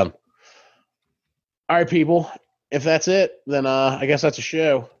 I'm down. All right, people. If that's it, then I guess that's a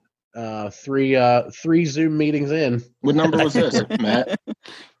show. Three Zoom meetings in. What number was this, Matt?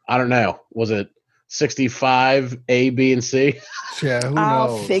 I don't know. Was it 65 A, B, and C? Yeah, who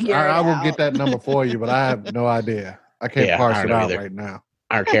I'll knows? figure I will out. get that number for you, but I have no idea. I can't parse it out right now.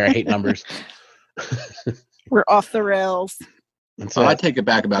 I don't care. I hate numbers. We're off the rails. I take it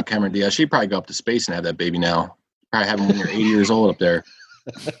back about Cameron Diaz. She'd probably go up to space and have that baby now. Probably have him when you're 80 years old up there.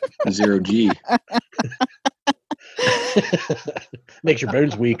 0G. Makes your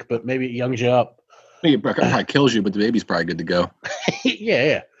bones weak, but maybe it youngs you up. It probably kills you, but the baby's probably good to go.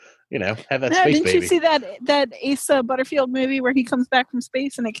 Yeah. You know, have that space didn't baby. You see that Asa Butterfield movie where he comes back from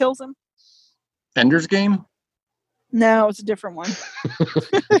space and it kills him? Ender's Game? No, it's a different one.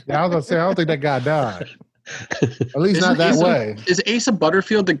 Yeah, I was gonna say I don't think that guy died. At least not that way. Is Asa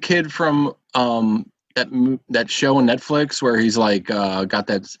Butterfield the kid from that show on Netflix where he's like got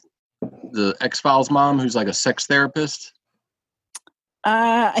the X-Files mom who's like a sex therapist?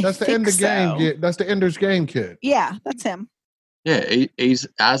 That's the Ender's Game kid. That's the Ender's Game kid. Yeah, that's him. Yeah,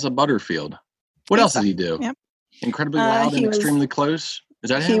 Asa Butterfield. What else did he do? Yep. Incredibly Loud and Extremely Close.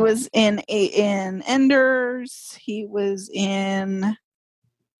 Is that him? He was in Enders. He was in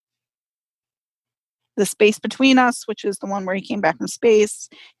The Space Between Us, which is the one where he came back from space.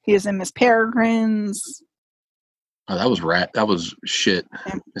 He was in Miss Peregrine's. Oh, that was That was shit.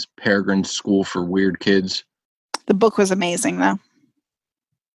 Yeah. Miss Peregrine's School for Weird Kids. The book was amazing, though.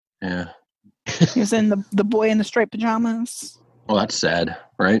 Yeah. He was in the Boy in the Striped Pajamas. Well, that's sad,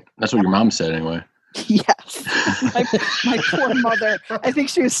 right? That's what your mom said anyway. Yes. My poor mother. I think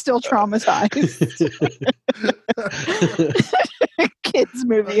she was still traumatized. Kids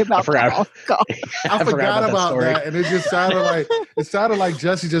movie about alcohol. I forgot about that, and it just sounded like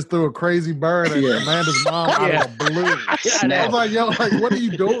Jesse just threw a crazy bird at Amanda's mom out of the blue. I was like, yo, what are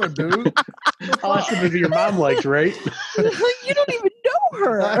you doing, dude? Oh, that's the movie your mom likes, right? You don't even know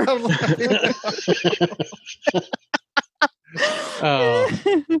her.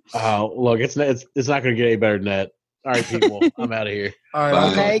 Look, it's not going to get any better than that. All right, people, I'm out of here. All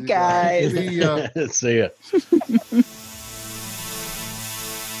right, bye, guys. See ya.